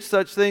 Against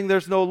such thing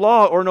there's no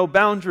law or no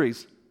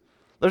boundaries.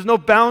 There's no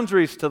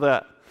boundaries to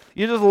that.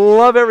 You just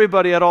love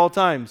everybody at all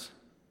times.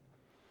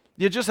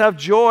 You just have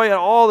joy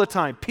all the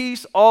time,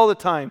 peace all the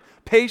time,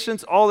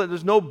 patience all the time.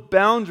 There's no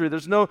boundary.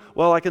 There's no,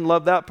 well, I can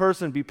love that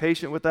person, be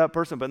patient with that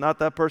person, but not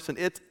that person.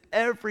 It's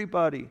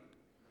everybody.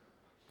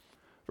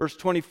 Verse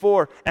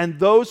 24, and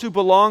those who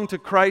belong to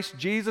Christ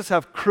Jesus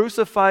have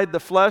crucified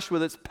the flesh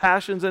with its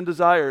passions and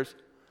desires.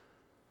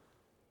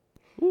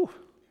 Ooh.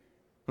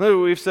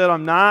 We've said,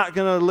 I'm not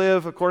going to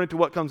live according to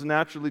what comes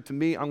naturally to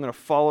me. I'm going to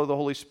follow the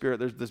Holy Spirit.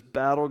 There's this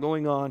battle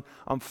going on.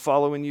 I'm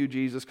following you,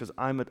 Jesus, because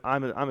I'm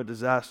a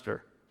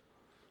disaster.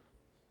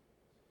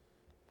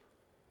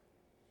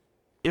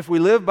 If we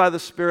live by the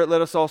Spirit, let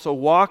us also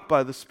walk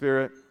by the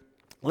Spirit.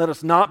 Let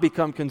us not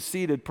become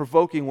conceited,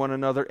 provoking one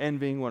another,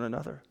 envying one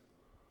another.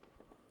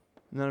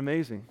 Isn't that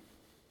amazing?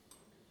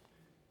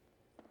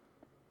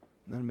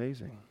 Isn't that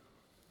amazing?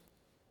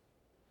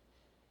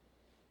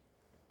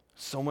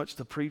 So much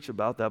to preach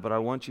about that, but I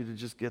want you to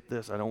just get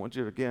this. I don't want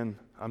you to, again,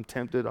 I'm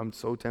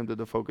so tempted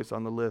to focus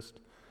on the list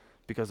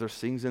because there's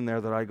things in there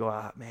that I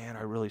go, man,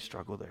 I really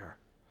struggle there.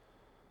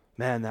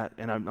 Man,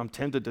 and I'm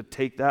tempted to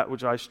take that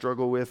which I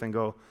struggle with and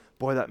go,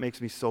 boy, that makes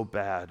me so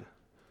bad.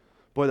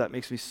 Boy, that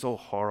makes me so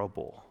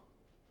horrible.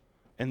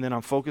 And then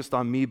I'm focused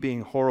on me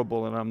being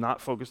horrible and I'm not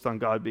focused on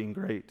God being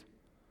great.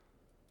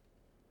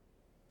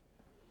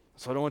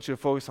 So I don't want you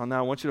to focus on that.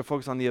 I want you to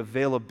focus on the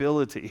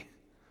availability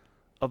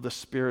of the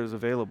Spirit is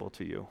available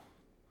to you.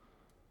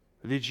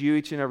 That you,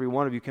 each and every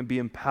one of you, can be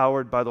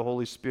empowered by the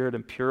Holy Spirit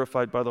and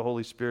purified by the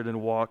Holy Spirit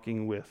and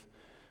walking with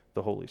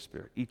the Holy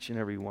Spirit. Each and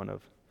every one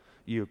of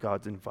you,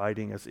 God's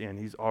inviting us in.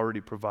 He's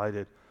already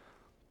provided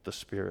the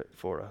Spirit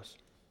for us.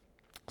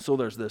 So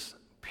there's this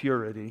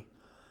purity.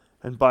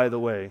 And by the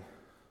way,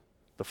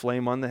 the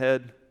flame on the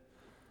head,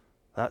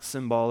 that's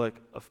symbolic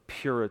of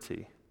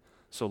purity.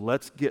 So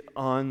let's get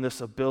on this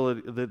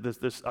ability,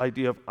 this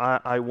idea of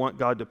I want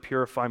God to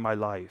purify my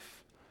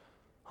life.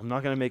 I'm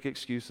not going to make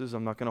excuses.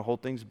 I'm not going to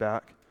hold things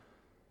back.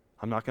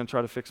 I'm not going to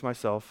try to fix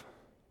myself.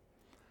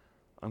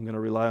 I'm going to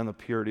rely on the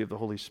purity of the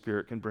Holy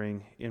Spirit can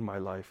bring in my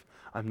life.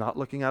 I'm not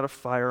looking at a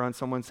fire on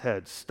someone's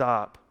head.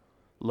 Stop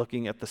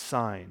looking at the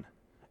sign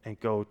and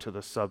go to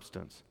the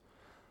substance.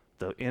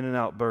 The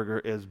In-N-Out burger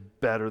is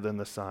better than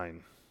the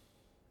sign.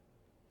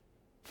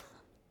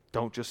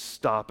 Don't just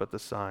stop at the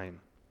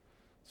sign.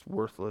 It's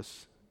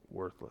worthless.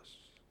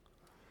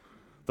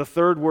 The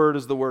third word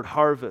is the word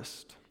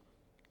harvest.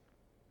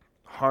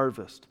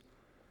 Harvest.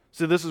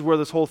 See, this is where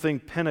this whole thing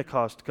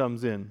Pentecost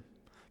comes in.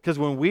 Because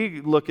when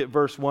we look at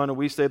verse 1 and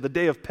we say the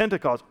day of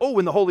Pentecost,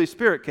 when the Holy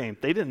Spirit came,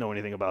 they didn't know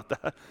anything about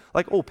that.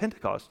 Like,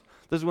 Pentecost.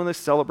 This is when they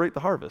celebrate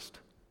the harvest.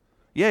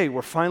 Yay,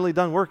 we're finally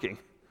done working.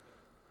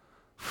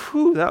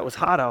 Whew, that was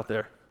hot out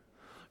there.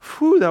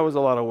 Whew, that was a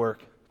lot of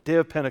work. Day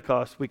of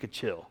Pentecost, we could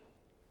chill.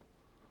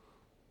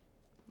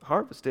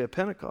 Harvest day of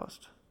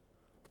Pentecost.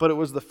 But it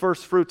was the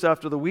first fruits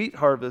after the wheat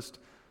harvest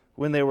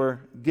when they were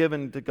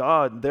given to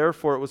God.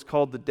 Therefore, it was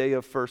called the day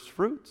of first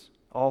fruits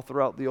all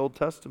throughout the Old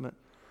Testament.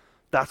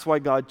 That's why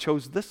God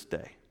chose this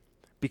day,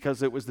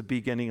 because it was the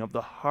beginning of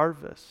the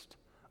harvest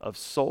of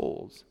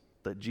souls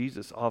that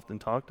Jesus often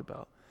talked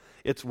about.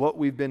 It's what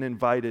we've been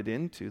invited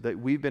into, that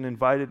we've been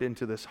invited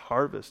into this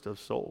harvest of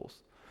souls.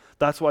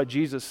 That's why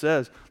Jesus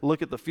says,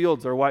 look at the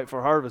fields, they're white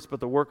for harvest, but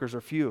the workers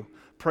are few.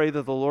 Pray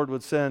that the Lord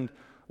would send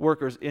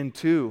workers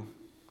into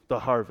the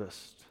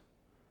harvest.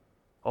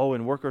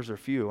 And workers are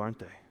few, aren't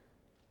they?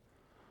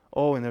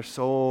 And there's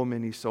so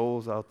many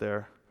souls out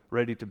there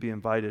ready to be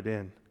invited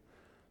in,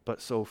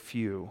 but so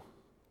few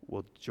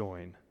will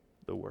join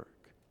the work.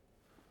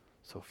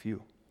 So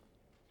few.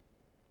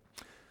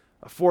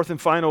 A fourth and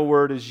final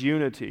word is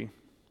unity.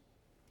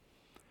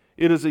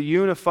 It is a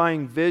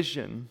unifying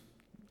vision.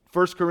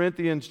 1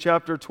 Corinthians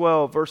chapter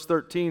 12, verse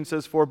 13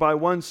 says, for by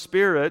one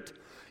Spirit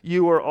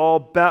you are all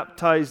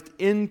baptized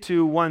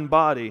into one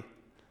body.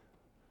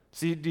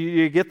 See, do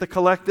you get the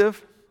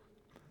collective?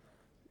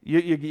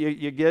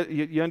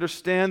 You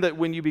understand that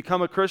when you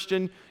become a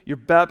Christian, you're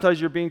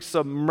baptized, you're being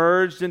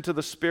submerged into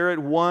the Spirit,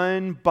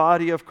 one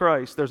body of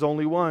Christ. There's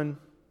only one.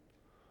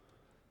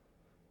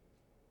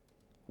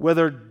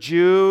 Whether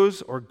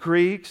Jews or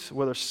Greeks,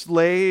 whether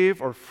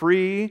slave or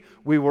free,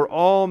 we were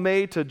all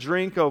made to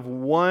drink of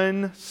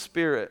one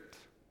Spirit.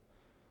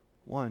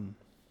 One.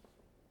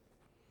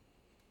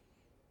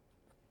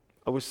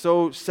 I was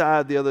so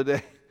sad the other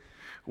day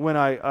when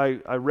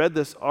I read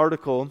this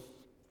article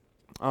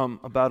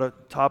about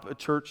a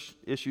church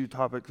issue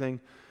topic thing,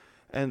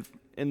 and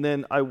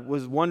then I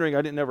was wondering,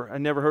 I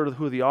never heard of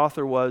who the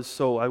author was,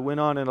 so I went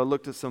on and I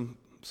looked at some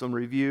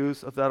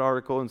reviews of that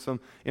article and some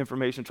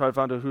information, tried to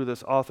find out who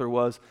this author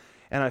was,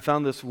 and I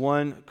found this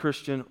one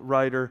Christian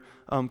writer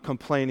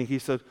complaining. He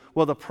said,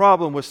 well, the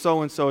problem with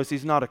so-and-so is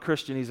he's not a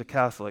Christian, he's a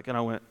Catholic. And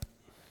I went,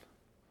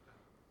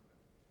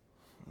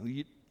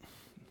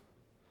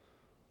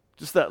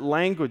 just that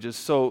language is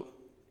so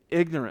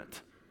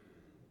ignorant.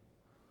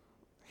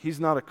 He's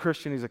not a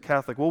Christian, he's a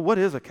Catholic. Well, what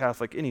is a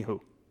Catholic,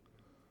 anywho?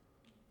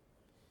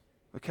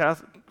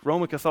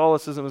 Roman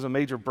Catholicism is a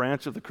major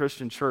branch of the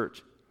Christian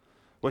church.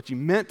 What you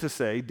meant to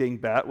say,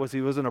 dingbat, was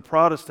he wasn't a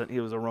Protestant, he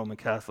was a Roman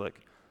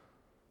Catholic.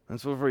 And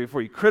so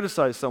before you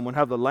criticize someone,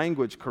 have the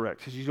language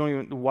correct, because you don't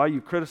even know why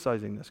you're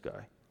criticizing this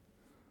guy.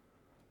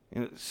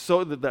 And it's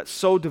that's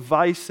so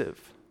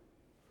divisive.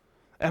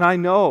 And I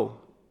know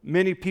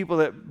many people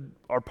that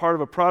are part of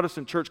a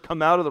Protestant church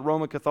come out of the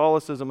Roman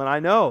Catholicism, and I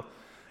know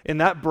in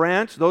that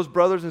branch, those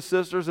brothers and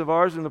sisters of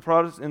ours in the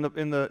Protestant,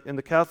 in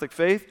the Catholic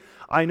faith,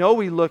 I know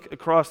we look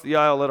across the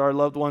aisle at our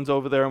loved ones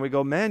over there and we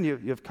go, man,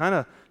 you've kind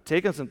of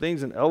taken some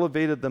things and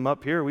elevated them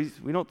up here.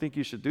 We don't think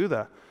you should do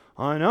that.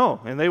 I know.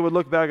 And they would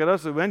look back at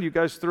us and, man, you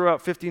guys threw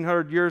out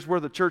 1,500 years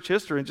worth of church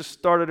history and just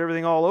started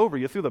everything all over.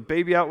 You threw the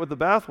baby out with the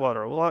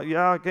bathwater. Well,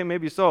 yeah, okay,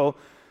 maybe so.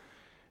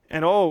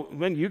 And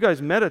man, you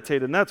guys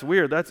meditated, and that's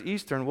weird. That's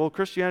Eastern. Well,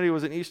 Christianity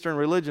was an Eastern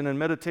religion, and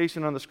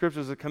meditation on the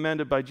scriptures is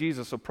commanded by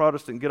Jesus, so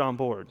Protestant, get on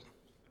board.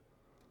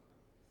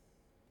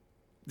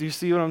 Do you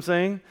see what I'm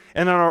saying?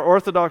 And then our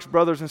Orthodox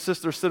brothers and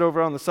sisters sit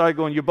over on the side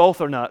going, you both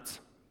are nuts.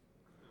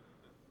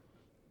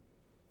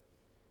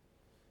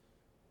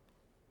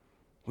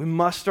 We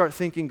must start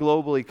thinking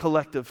globally,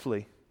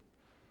 collectively.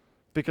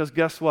 Because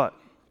guess what?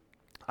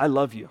 I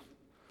love you.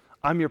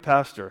 I'm your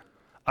pastor.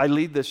 I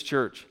lead this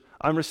church.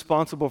 I'm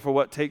responsible for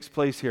what takes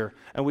place here.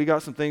 And we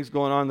got some things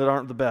going on that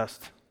aren't the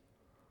best.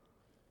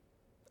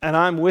 And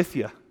I'm with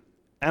you.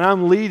 And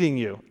I'm leading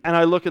you. And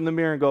I look in the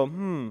mirror and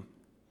go,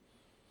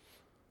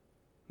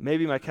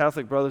 maybe my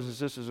Catholic brothers and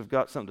sisters have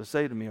got something to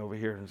say to me over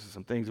here. There's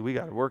some things that we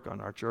got to work on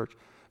in our church.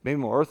 Maybe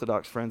my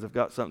Orthodox friends have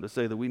got something to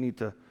say that we need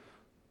to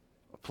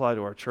apply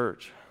to our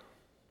church.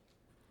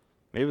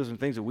 Maybe there's some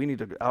things that we need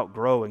to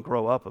outgrow and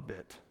grow up a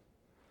bit.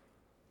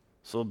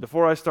 So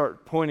before I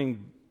start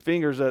pointing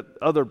fingers at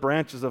other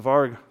branches of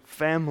our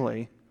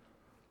family,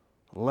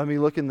 let me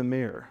look in the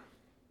mirror.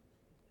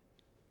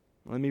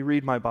 Let me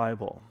read my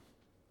Bible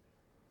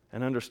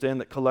and understand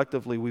that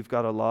collectively we've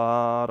got a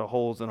lot of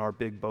holes in our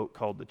big boat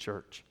called the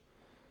church.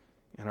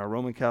 And our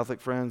Roman Catholic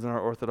friends and our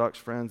Orthodox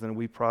friends and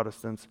we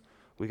Protestants,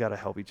 we got to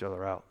help each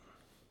other out.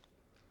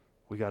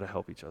 We got to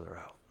help each other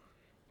out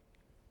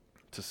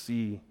to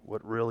see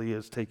what really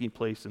is taking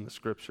place in the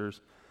scriptures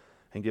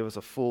and give us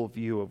a full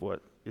view of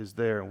what is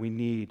there. And we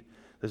need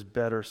this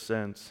better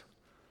sense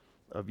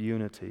of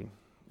unity.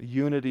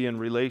 Unity in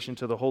relation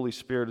to the Holy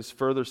Spirit is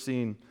further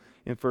seen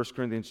in 1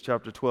 Corinthians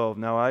chapter 12.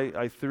 Now,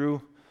 I threw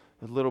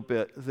a little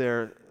bit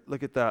there.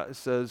 Look at that. It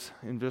says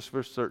in just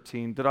verse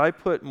 13. Did I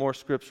put more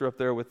scripture up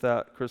there with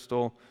that,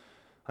 Crystal?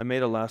 I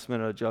made a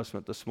last-minute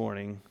adjustment this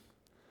morning.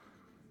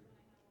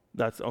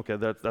 That's okay.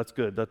 That's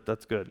good.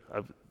 That's good.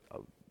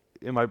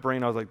 In my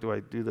brain, I was like, do I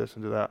do this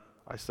and do that?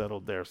 I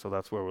settled there, so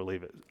that's where we'll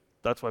leave it.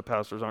 That's why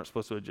pastors aren't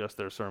supposed to adjust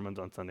their sermons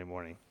on Sunday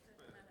morning.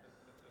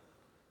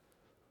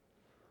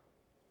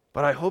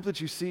 But I hope that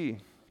you see,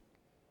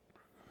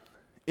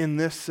 in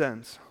this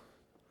sense,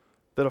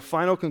 that a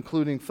final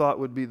concluding thought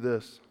would be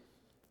this.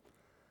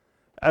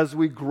 As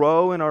we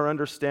grow in our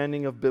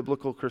understanding of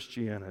biblical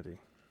Christianity,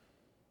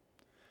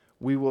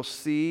 we will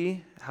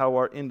see how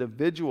our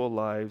individual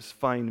lives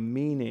find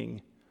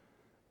meaning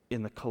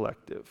in the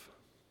collective.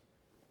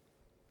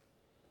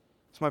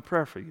 It's my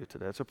prayer for you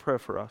today. It's a prayer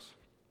for us.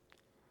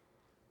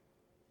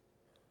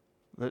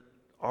 That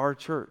our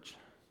church,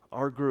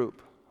 our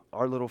group,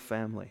 our little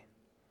family,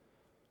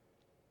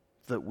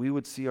 that we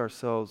would see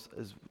ourselves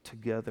as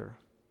together.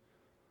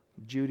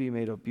 Judy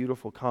made a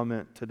beautiful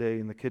comment today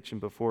in the kitchen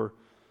before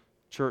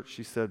church.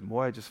 She said,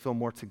 boy, I just feel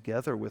more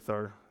together with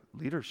our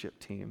leadership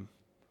team.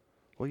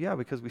 Well, yeah,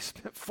 because we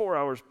spent 4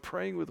 hours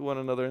praying with one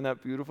another. Isn't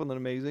that beautiful and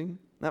amazing?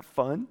 Isn't that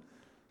fun?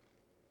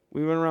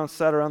 We went around,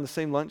 sat around the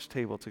same lunch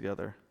table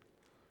together.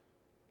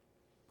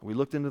 We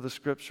looked into the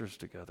scriptures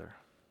together.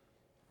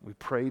 We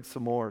prayed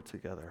some more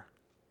together.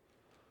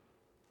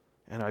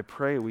 And I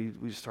pray we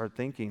start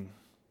thinking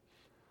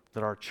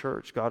that our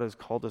church, God has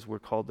called us, we're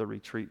called the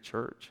retreat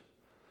church.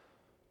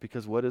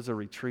 Because what is a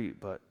retreat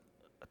but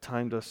a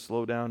time to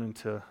slow down and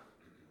to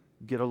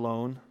get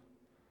alone,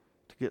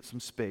 to get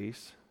some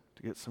space,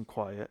 to get some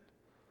quiet,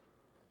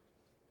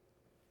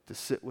 to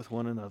sit with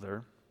one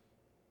another,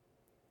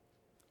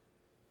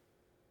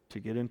 to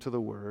get into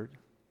the Word,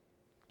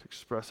 to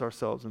express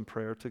ourselves in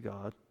prayer to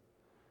God,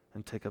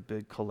 and take a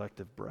big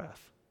collective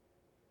breath.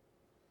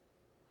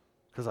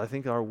 Because I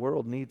think our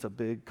world needs a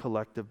big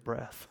collective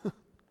breath.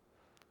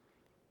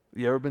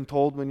 You ever been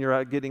told when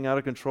you're getting out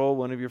of control,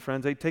 one of your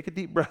friends, hey, take a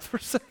deep breath for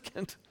a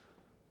second?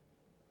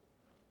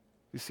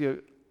 You see,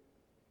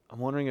 I'm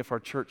wondering if our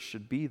church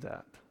should be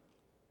that.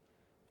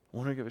 I'm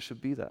wondering if it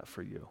should be that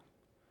for you.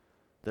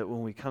 That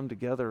when we come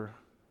together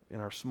in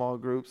our small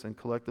groups and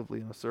collectively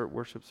in a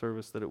worship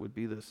service, that it would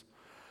be this,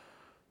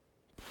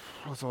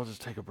 let's all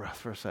just take a breath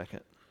for a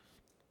second.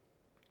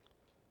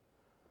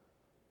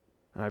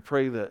 And I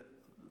pray that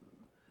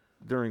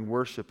during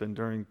worship and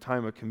during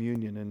time of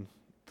communion and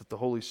that the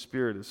Holy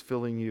Spirit is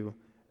filling you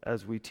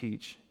as we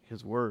teach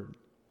His Word.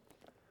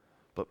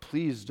 But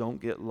please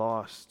don't get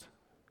lost.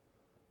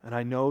 And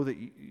I know that,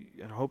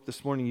 and I hope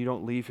this morning you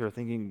don't leave here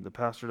thinking the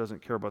pastor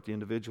doesn't care about the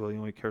individual, he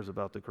only cares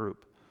about the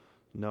group.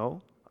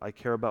 No, I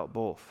care about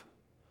both.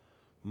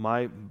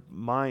 My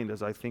mind,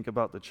 as I think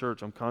about the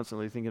church, I'm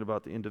constantly thinking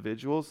about the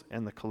individuals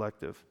and the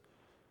collective.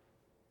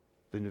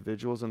 the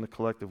individuals and the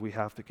collective. We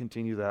have to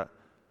continue that.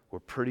 We're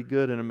pretty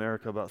good in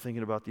America about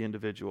thinking about the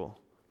individual.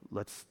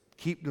 Let's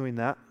keep doing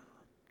that.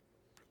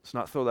 Let's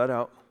not throw that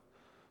out,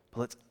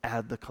 but let's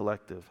add the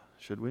collective,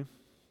 should we?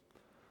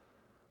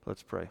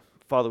 Let's pray.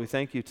 Father, we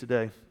thank you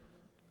today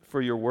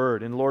for your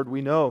word. And Lord,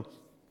 we know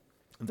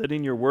that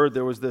in your word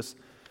there was this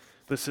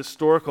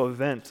historical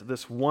event,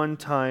 this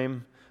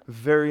one-time,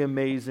 very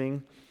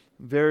amazing,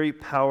 very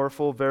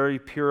powerful, very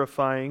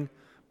purifying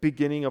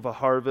beginning of a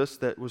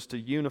harvest that was to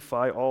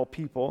unify all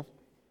people.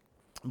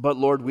 But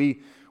Lord,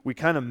 we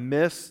kind of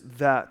miss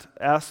that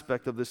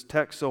aspect of this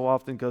text so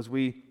often because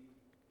we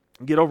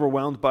get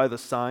overwhelmed by the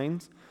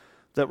signs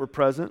that were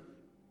present.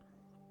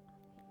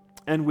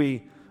 And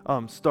we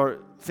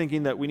start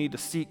thinking that we need to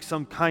seek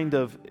some kind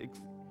of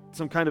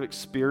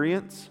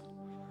experience.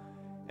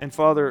 And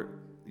Father,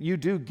 you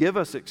do give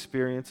us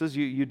experiences.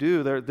 You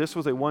do. This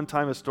was a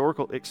one-time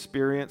historical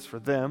experience for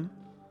them.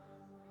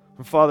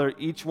 And Father,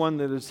 each one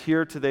that is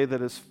here today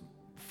that is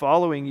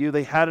following you,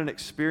 they had an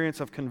experience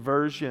of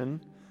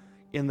conversion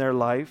in their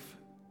life.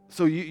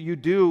 So you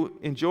do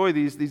enjoy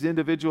these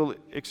individual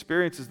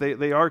experiences.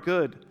 They are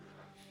good.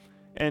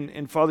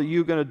 And Father,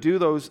 you're going to do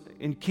those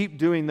and keep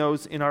doing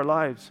those in our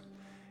lives.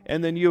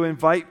 And then you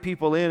invite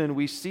people in, and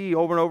we see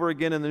over and over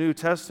again in the New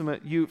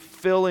Testament you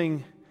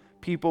filling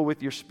people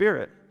with your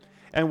Spirit.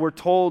 And we're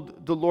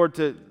told the Lord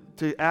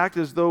to act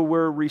as though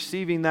we're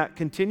receiving that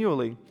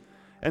continually.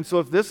 And so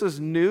if this is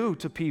new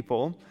to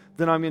people,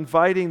 then I'm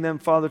inviting them,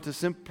 Father,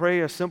 to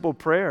pray a simple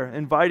prayer,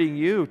 inviting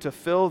you to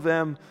fill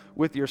them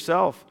with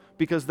yourself,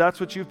 because that's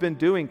what you've been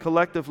doing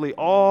collectively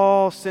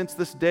all since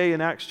this day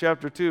in Acts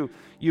chapter 2.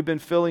 You've been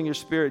filling your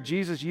Spirit.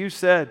 Jesus, you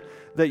said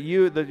that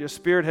your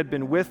Spirit had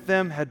been with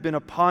them, had been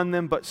upon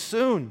them, but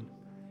soon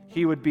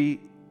he would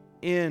be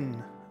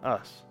in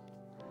us.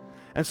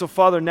 And so,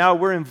 Father, now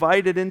we're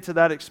invited into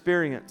that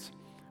experience.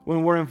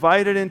 When we're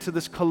invited into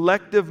this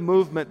collective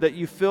movement that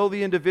you fill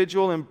the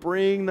individual and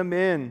bring them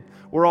in,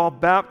 we're all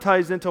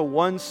baptized into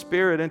one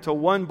Spirit, into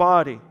one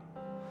body.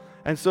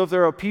 And so if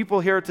there are people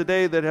here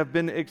today that have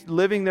been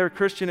living their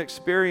Christian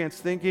experience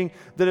thinking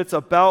that it's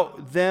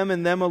about them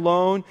and them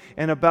alone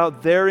and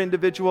about their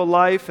individual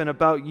life and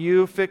about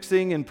you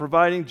fixing and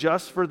providing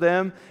just for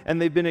them,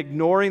 and they've been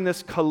ignoring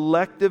this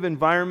collective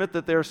environment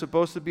that they're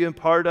supposed to be a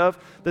part of,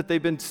 that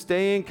they've been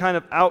staying kind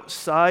of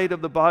outside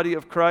of the body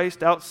of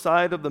Christ,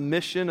 outside of the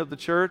mission of the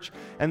church,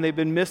 and they've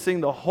been missing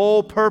the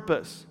whole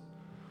purpose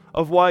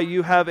of why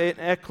you have an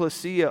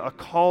ecclesia, a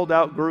called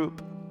out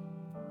group.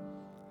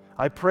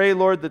 I pray,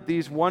 Lord, that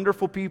these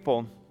wonderful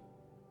people,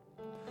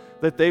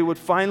 that they would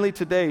finally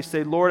today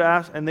say, Lord,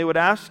 and they would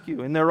ask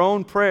you in their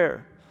own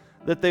prayer,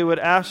 that they would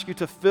ask you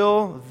to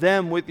fill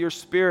them with your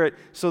Spirit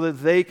so that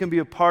they can be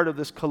a part of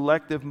this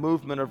collective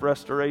movement of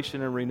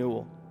restoration and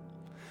renewal.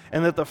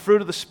 And that the fruit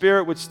of the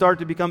Spirit would start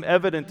to become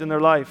evident in their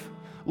life.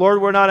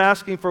 Lord, we're not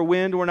asking for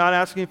wind, we're not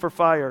asking for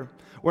fire.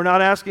 We're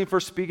not asking for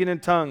speaking in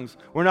tongues.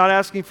 We're not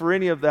asking for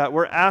any of that.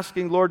 We're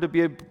asking, Lord, to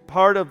be a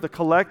part of the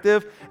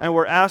collective, and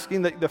we're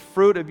asking that the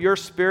fruit of your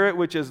Spirit,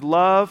 which is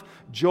love,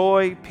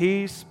 joy,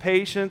 peace,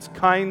 patience,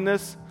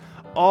 kindness,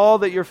 all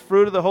that your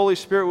fruit of the Holy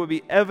Spirit would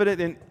be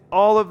evident in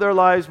all of their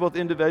lives, both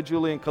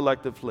individually and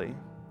collectively.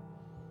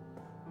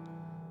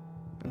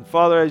 And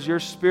Father, as your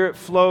Spirit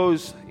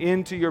flows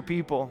into your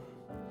people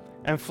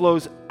and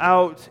flows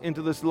out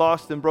into this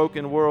lost and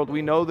broken world,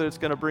 we know that it's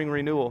going to bring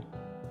renewal.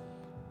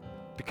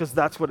 Because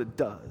that's what it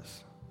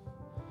does.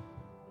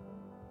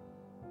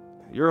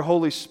 Your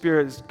Holy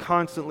Spirit is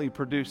constantly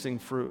producing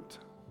fruit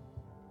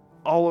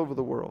all over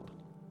the world.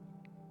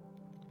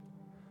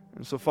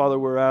 And so, Father,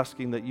 we're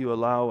asking that you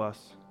allow us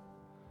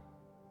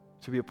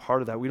to be a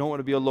part of that. We don't want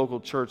to be a local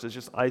church that's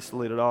just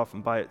isolated off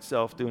and by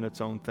itself doing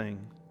its own thing.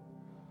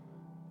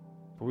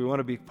 But we want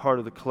to be part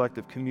of the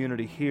collective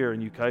community here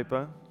in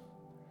Yucaipa,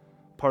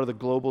 part of the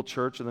global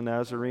church of the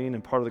Nazarene,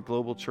 and part of the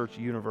global church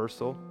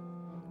universal.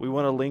 We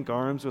want to link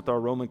arms with our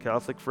Roman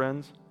Catholic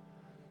friends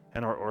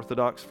and our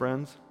Orthodox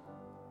friends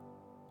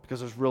because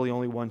there's really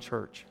only one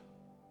church,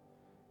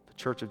 the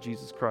Church of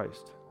Jesus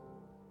Christ.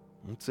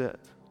 That's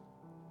it.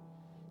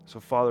 So,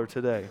 Father,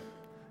 today,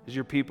 as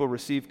your people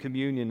receive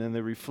communion and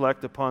they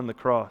reflect upon the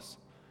cross,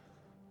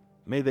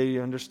 may they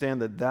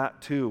understand that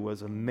that too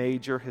was a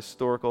major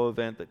historical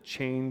event that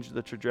changed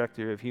the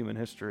trajectory of human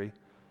history.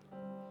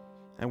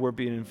 And we're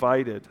being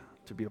invited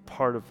to be a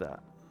part of that.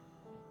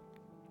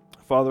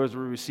 Father, as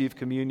we receive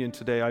communion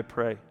today, I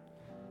pray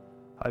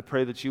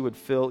that you would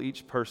fill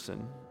each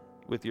person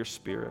with your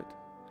Spirit,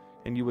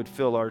 and you would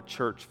fill our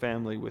church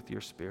family with your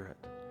Spirit,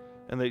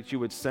 and that you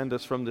would send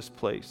us from this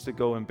place to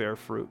go and bear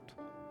fruit.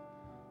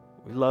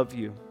 We love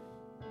you.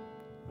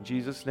 In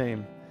Jesus'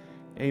 name,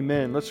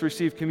 amen. Let's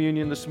receive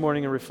communion this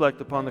morning and reflect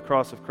upon the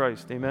cross of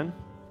Christ. Amen.